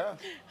 Yeah.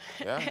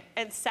 Yeah.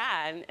 It's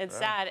sad. It's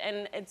sad.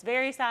 And it's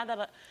very sad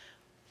that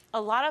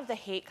a lot of the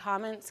hate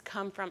comments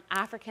come from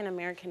African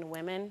American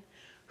women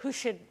who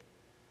should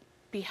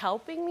be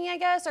helping me, I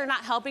guess, or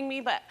not helping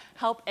me, but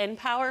help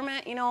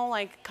empowerment, you know,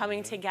 like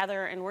coming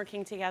together and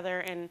working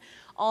together and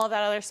all of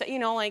that other stuff, you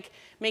know, like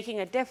making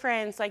a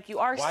difference, like you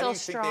are still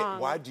strong.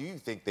 Why do you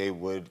think they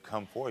would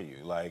come for you?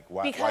 Like,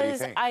 why do you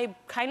because think? I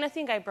kind of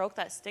think I broke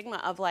that stigma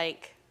of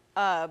like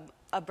a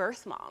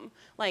birth mom.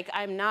 Like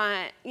I'm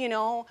not, you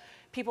know,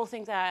 people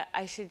think that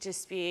I should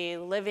just be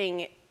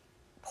living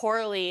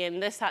poorly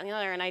and this, that, and the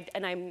other,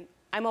 and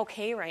I'm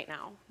okay right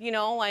now, you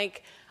know,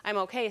 like I'm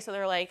okay. So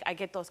they're like, I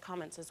get those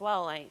comments as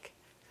well, like,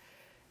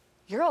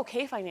 you're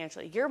okay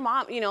financially. Your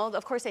mom, you know,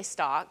 of course they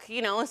stalk,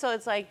 you know, so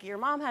it's like, your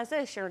mom has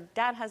this, your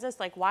dad has this,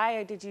 like,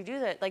 why did you do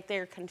that? Like,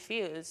 they're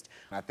confused.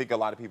 I think a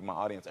lot of people in my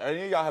audience,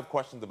 any of y'all have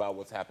questions about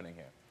what's happening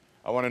here?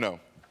 I want to know.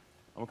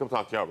 I'm going to come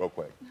talk to y'all real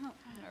quick. No,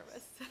 I'm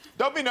nervous.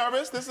 Don't be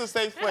nervous. This is a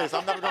safe place.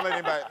 I'm never going to let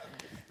anybody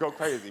go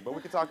crazy, but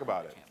we can talk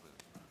about it.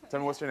 Tell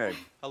me, what's your name?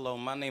 Hello,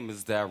 my name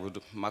is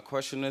Daryl. My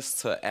question is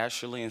to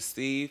Ashley and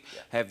Steve.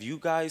 Yeah. Have you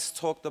guys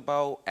talked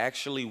about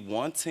actually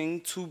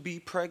wanting to be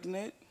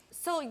pregnant?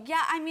 So,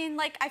 yeah, I mean,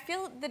 like, I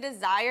feel the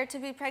desire to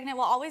be pregnant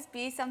will always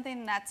be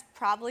something that's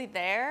probably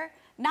there.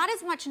 Not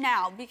as much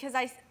now, because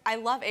I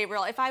love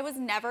Abriel. If I was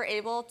never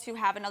able to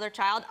have another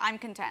child, I'm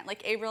content.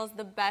 Like, Abriel is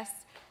the best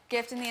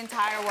gift in the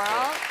entire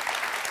world.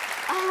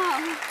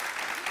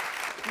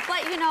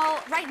 But, you know,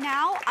 right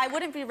now, I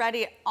wouldn't be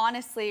ready,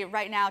 honestly,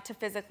 right now to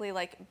physically,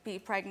 like, be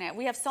pregnant.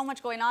 We have so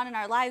much going on in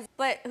our lives,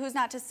 but who's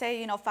not to say,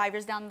 you know, 5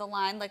 years down the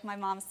line, like my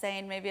mom's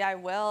saying, maybe I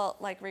will,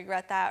 like,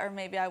 regret that, or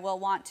maybe I will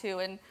want to,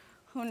 and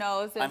who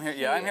knows? I'm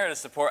here, I'm here to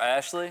support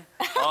Ashley.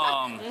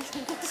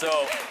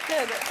 So.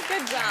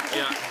 Good job.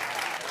 Yeah.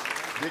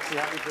 Dixie,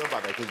 how do you feel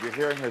about that? Because you're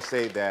hearing her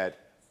say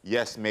that,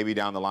 yes, maybe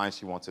down the line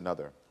she wants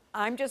another.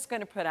 I'm just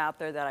going to put out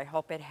there that I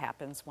hope it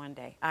happens one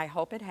day. I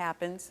hope it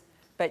happens.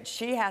 But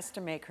she has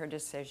to make her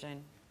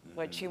decision,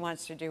 what she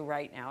wants to do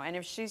right now. And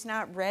if she's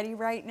not ready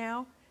right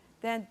now,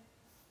 then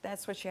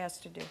that's what she has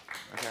to do.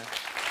 Okay.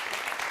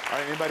 All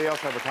right, anybody else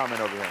have a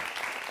comment over here?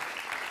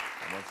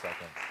 1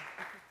 second.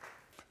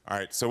 All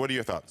right, so what are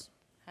your thoughts?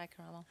 Hi,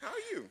 Karamo. How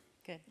are you?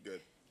 Good.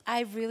 Good.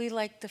 I really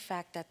like the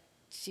fact that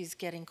she's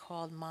getting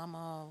called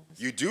Mama.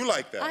 You do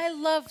like that? I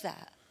love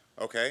that.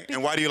 Okay,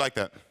 and why do you like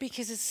that?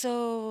 Because it's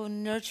so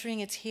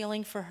nurturing, it's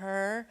healing for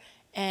her,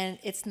 and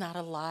it's not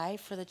a lie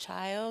for the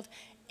child.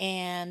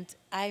 And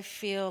I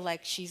feel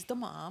like she's the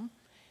mom.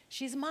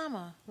 She's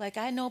mama. Like,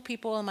 I know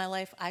people in my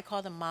life, I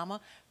call them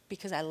mama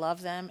because I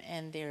love them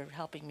and they're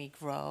helping me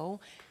grow,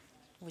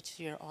 which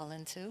you're all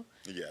into.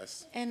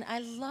 Yes. And I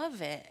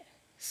love it.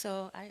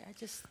 So I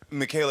just...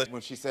 Michaela,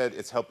 when she said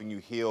it's helping you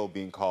heal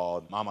being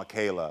called Mama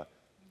Kayla,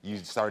 you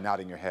started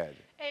nodding your head.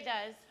 It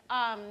does.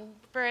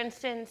 For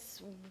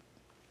instance,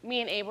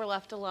 me and Abe were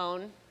left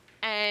alone,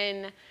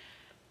 and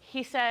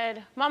he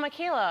said, Mama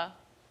Kayla,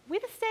 we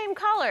the same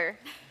color.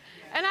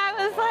 And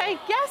I was like,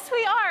 yes,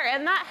 we are.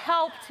 And that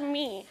helped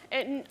me.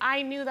 And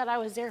I knew that I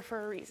was there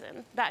for a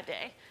reason that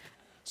day.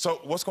 So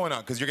what's going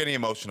on? Because you're getting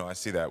emotional. I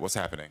see that. What's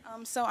happening?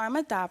 So I'm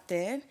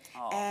adopted,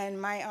 and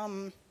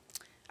my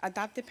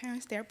adopted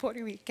parents, they're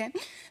Puerto Rican.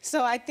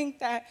 So I think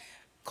that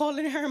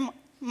calling her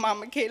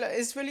Mama Kayla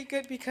is really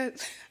good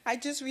because I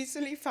just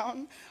recently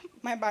found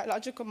my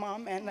biological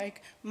mom, and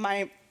like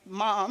my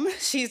mom,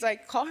 she's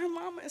like, call her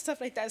mom and stuff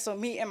like that. So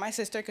me and my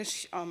sister,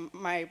 because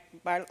my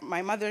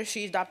mother,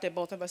 she adopted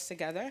both of us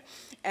together.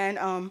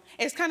 And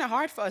it's kind of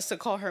hard for us to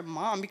call her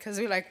mom because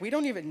we're like, we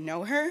don't even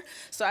know her.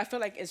 So I feel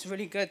like it's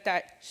really good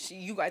that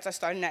you guys are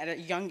starting at a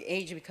young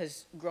age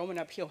because growing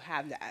up, he'll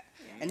have that.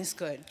 Yeah. And it's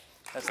good.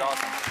 That's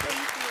awesome.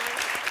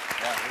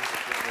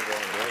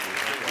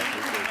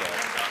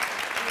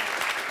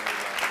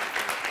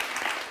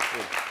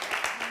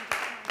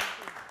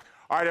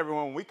 All right,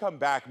 everyone, when we come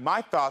back,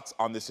 my thoughts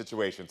on this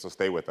situation, so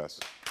stay with us.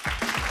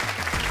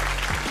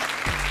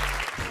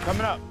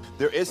 Coming up,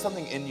 there is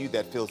something in you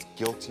that feels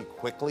guilty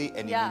quickly,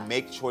 and you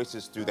make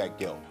choices through that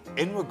guilt.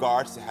 In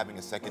regards to having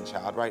a second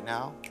child right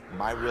now,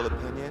 my real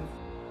opinion,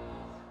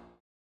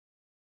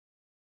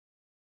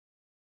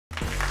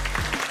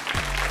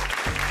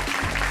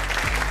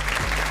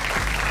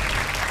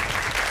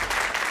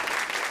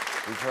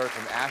 we've heard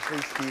from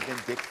Ashley, Steven,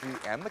 Dixie,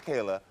 and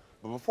Michaela,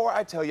 but before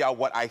I tell y'all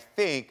what I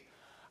think,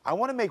 I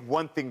want to make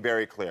one thing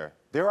very clear.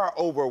 There are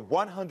over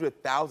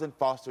 100,000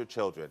 foster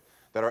children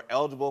that are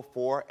eligible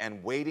for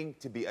and waiting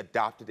to be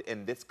adopted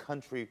in this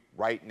country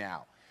right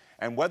now.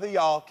 And whether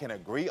y'all can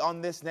agree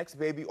on this next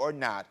baby or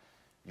not,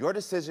 your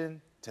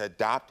decision to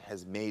adopt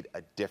has made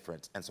a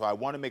difference. And so I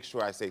want to make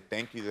sure I say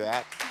thank you to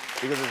that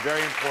because it's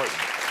very important.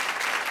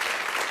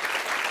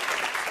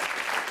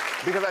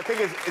 Because I think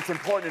it's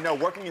important to know,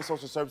 working in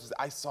social services,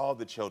 I saw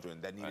the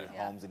children that needed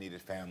homes and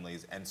needed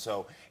families. And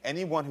so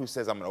anyone who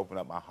says, I'm going to open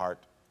up my heart,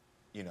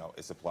 you know,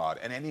 is applaud.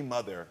 And any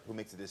mother who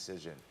makes a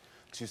decision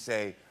to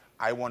say,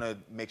 I want to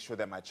make sure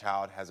that my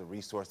child has a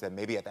resource that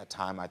maybe at that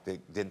time I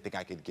didn't think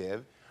I could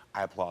give,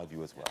 I applaud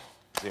you as well.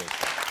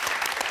 Seriously.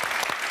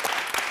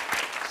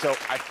 So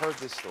I've heard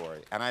this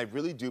story, and I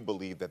really do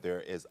believe that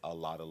there is a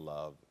lot of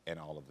love in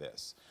all of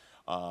this.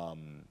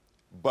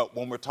 But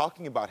when we're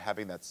talking about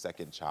having that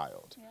second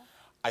child,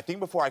 I think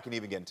before I can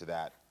even get into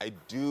that,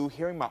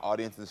 hearing my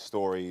audience's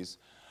stories,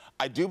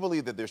 I do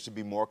believe that there should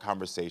be more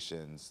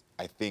conversations,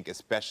 I think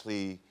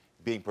especially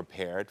being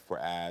prepared for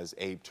as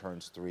Abe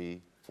turns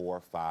 3,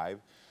 4, 5,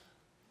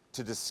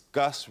 to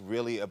discuss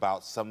really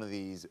about some of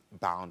these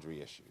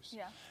boundary issues.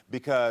 Yeah.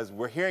 Because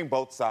we're hearing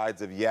both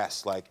sides of,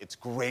 yes, like it's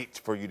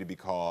great for you to be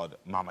called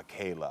Mama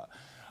Kayla.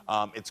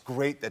 It's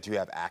great that you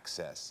have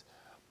access.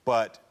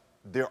 But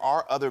there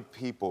are other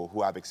people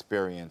who I've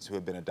experienced who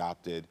have been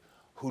adopted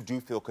who do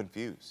feel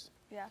confused.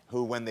 Yeah.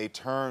 Who, when they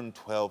turn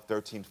 12,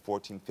 13,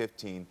 14,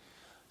 15,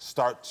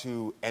 start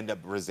to end up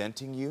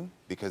resenting you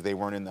because they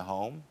weren't in the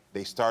home.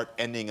 They start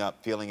ending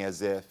up feeling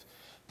as if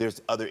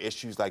there's other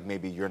issues like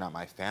maybe you're not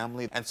my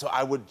family. And so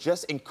I would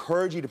just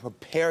encourage you to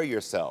prepare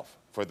yourself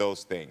for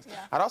those things.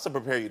 Yeah. I'd also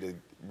prepare you to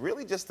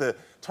really just to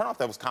turn off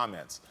those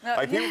comments.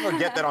 Like people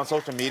forget that on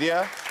social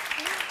media,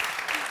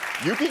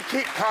 you can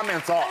keep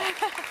comments off.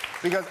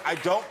 Because I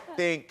don't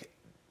think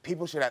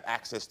people should have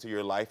access to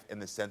your life in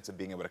the sense of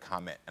being able to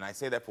comment. And I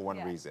say that for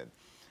one reason.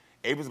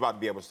 Abe is about to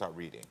be able to start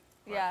reading.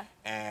 Right? Yeah.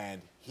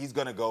 And he's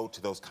gonna go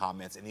to those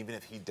comments, and even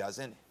if he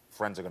doesn't,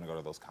 friends are gonna go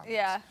to those comments.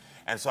 Yeah.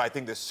 And so I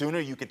think the sooner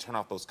you can turn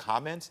off those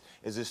comments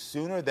is the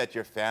sooner that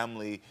your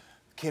family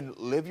can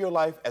live your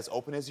life as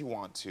open as you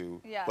want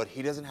to, but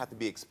he doesn't have to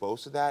be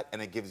exposed to that,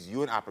 and it gives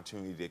you an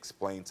opportunity to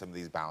explain some of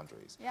these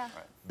boundaries. Yeah.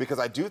 Right. Because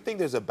I do think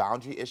there's a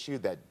boundary issue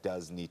that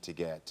does need to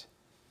get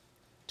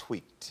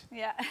tweaked.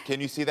 Yeah.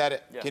 Can you see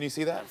that? Yeah. Can you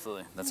see that?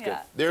 Absolutely. That's good.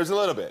 There's a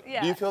little bit.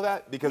 Yeah. Do you feel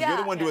that? Because you're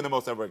the one doing the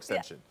most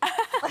overextension. Yeah.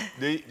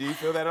 Do you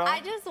feel that at all? I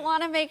just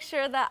want to make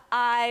sure that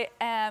I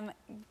am,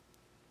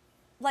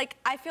 like,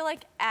 I feel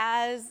like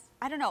I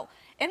don't know,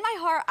 in my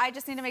heart, I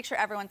just need to make sure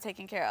everyone's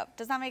taken care of.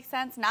 Does that make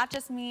sense? Not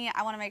just me.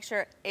 I want to make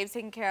sure Abe's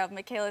taken care of,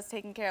 Michaela's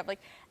taken care of. Like,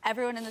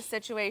 everyone in the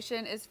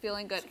situation is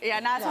feeling good. Yeah,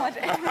 not so much.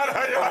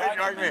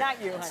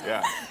 Not you, honey.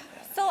 Yeah.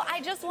 So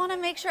I just want to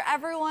make sure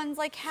everyone's,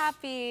 like,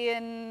 happy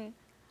and...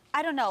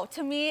 I don't know.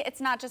 To me,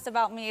 it's not just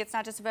about me. It's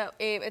not just about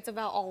Abe. It's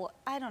about all.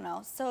 I don't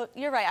know. So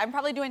you're right. I'm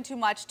probably doing too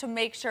much to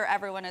make sure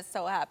everyone is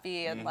so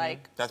happy and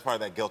like. That's part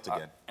of that guilt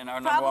again. And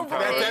our number one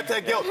priority. That's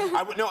that guilt.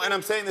 No, and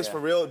I'm saying this for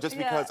real, just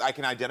because I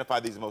can identify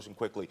these emotions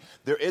quickly.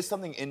 There is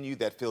something in you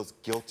that feels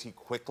guilty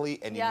quickly,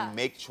 and you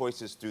make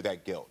choices through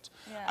that guilt.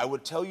 Yeah. I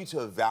would tell you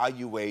to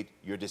evaluate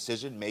your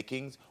decision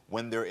makings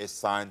when there is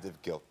signs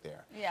of guilt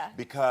there. Yeah.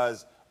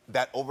 Because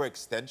that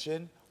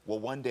overextension will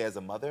one day, as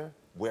a mother,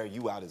 wear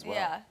you out as well.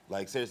 Yeah.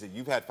 Like, seriously,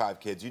 you've had 5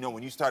 kids. You know,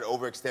 when you start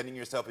overextending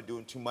yourself and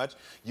doing too much,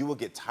 you will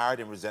get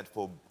tired and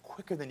resentful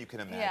quicker than you can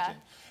imagine.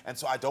 Yeah. And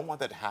so I don't want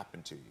that to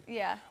happen to you.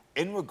 Yeah.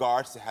 In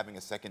regards to having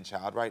a second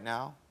child right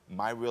now,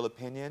 my real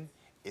opinion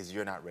is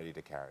you're not ready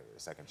to carry a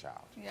second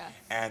child. Yeah.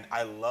 And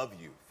I love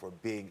you for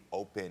being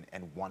open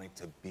and wanting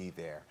to be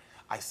there.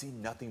 I see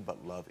nothing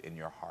but love in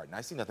your heart, and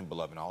I see nothing but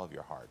love in all of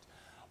your heart.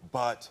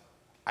 But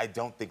I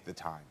don't think the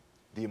time.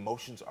 The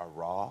emotions are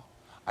raw.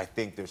 I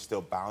think there's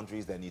still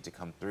boundaries that need to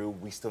come through.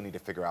 We still need to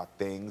figure out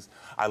things.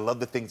 I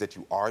love the things that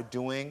you are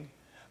doing,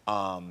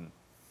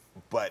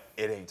 but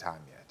it ain't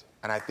time yet.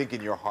 And I think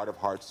in your heart of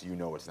hearts, you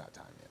know it's not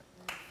time yet.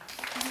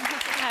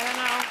 I don't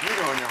know.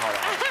 You know in your heart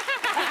of hearts.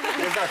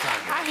 It's not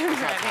time yet.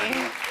 It's not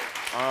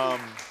time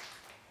yet.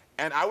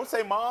 And I would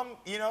say, Mom,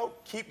 you know,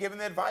 keep giving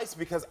the advice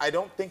because I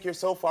don't think you're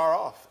so far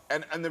off.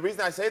 And the reason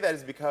I say that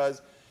is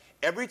because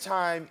every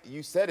time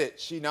you said it,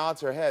 she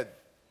nods her head.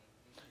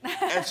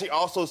 And she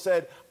also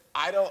said,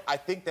 I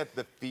think that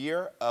the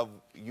fear of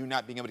you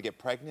not being able to get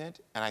pregnant,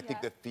 and I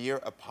think the fear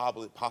of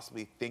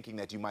possibly thinking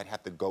that you might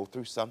have to go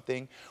through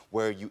something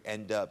where you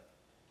end up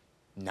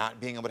not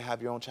being able to have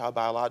your own child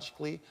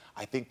biologically,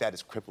 I think that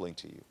is crippling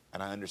to you,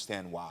 and I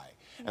understand why.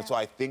 Yeah. And so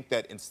I think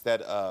that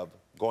instead of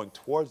going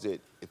towards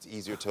it, it's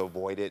easier to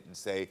avoid it and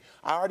say,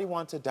 I already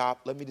want to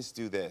adopt, let me just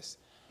do this.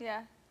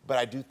 Yeah. But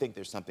I do think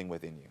there's something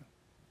within you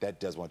that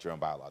does want your own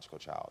biological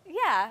child.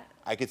 Yeah.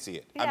 I could see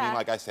it. Yeah. I mean,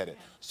 like I said it.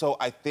 So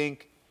I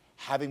think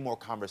having more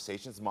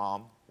conversations,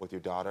 Mom, with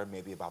your daughter,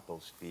 maybe about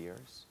those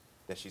fears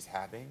that she's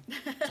having,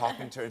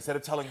 talking to her, instead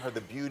of telling her the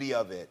beauty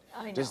of it,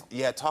 just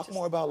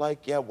more about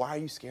like, why are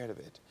you scared of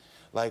it?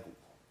 Like,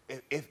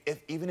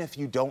 even if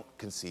you don't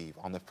conceive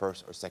on the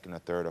 1st or 2nd or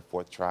 3rd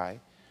or 4th try,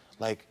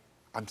 like,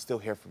 I'm still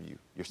here for you.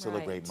 You're still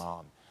a great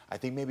mom. I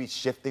think maybe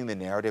shifting the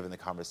narrative in the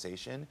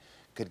conversation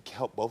could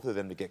help both of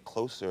them to get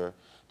closer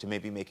to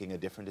maybe making a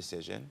different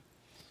decision.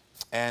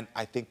 And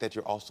I think that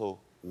you're also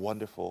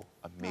wonderful,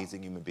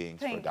 amazing human beings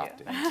for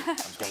adopting. I'm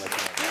just gonna let you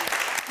know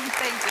that.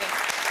 Thank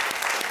you.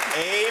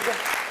 Abe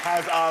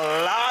has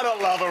a lot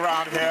of love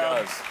around him. He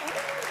does.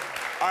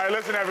 All right,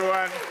 listen,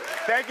 everyone.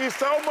 Thank you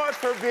so much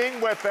for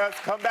being with us.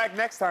 Come back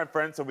next time,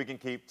 friends, so we can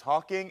keep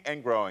talking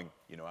and growing.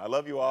 You know I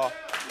love you all.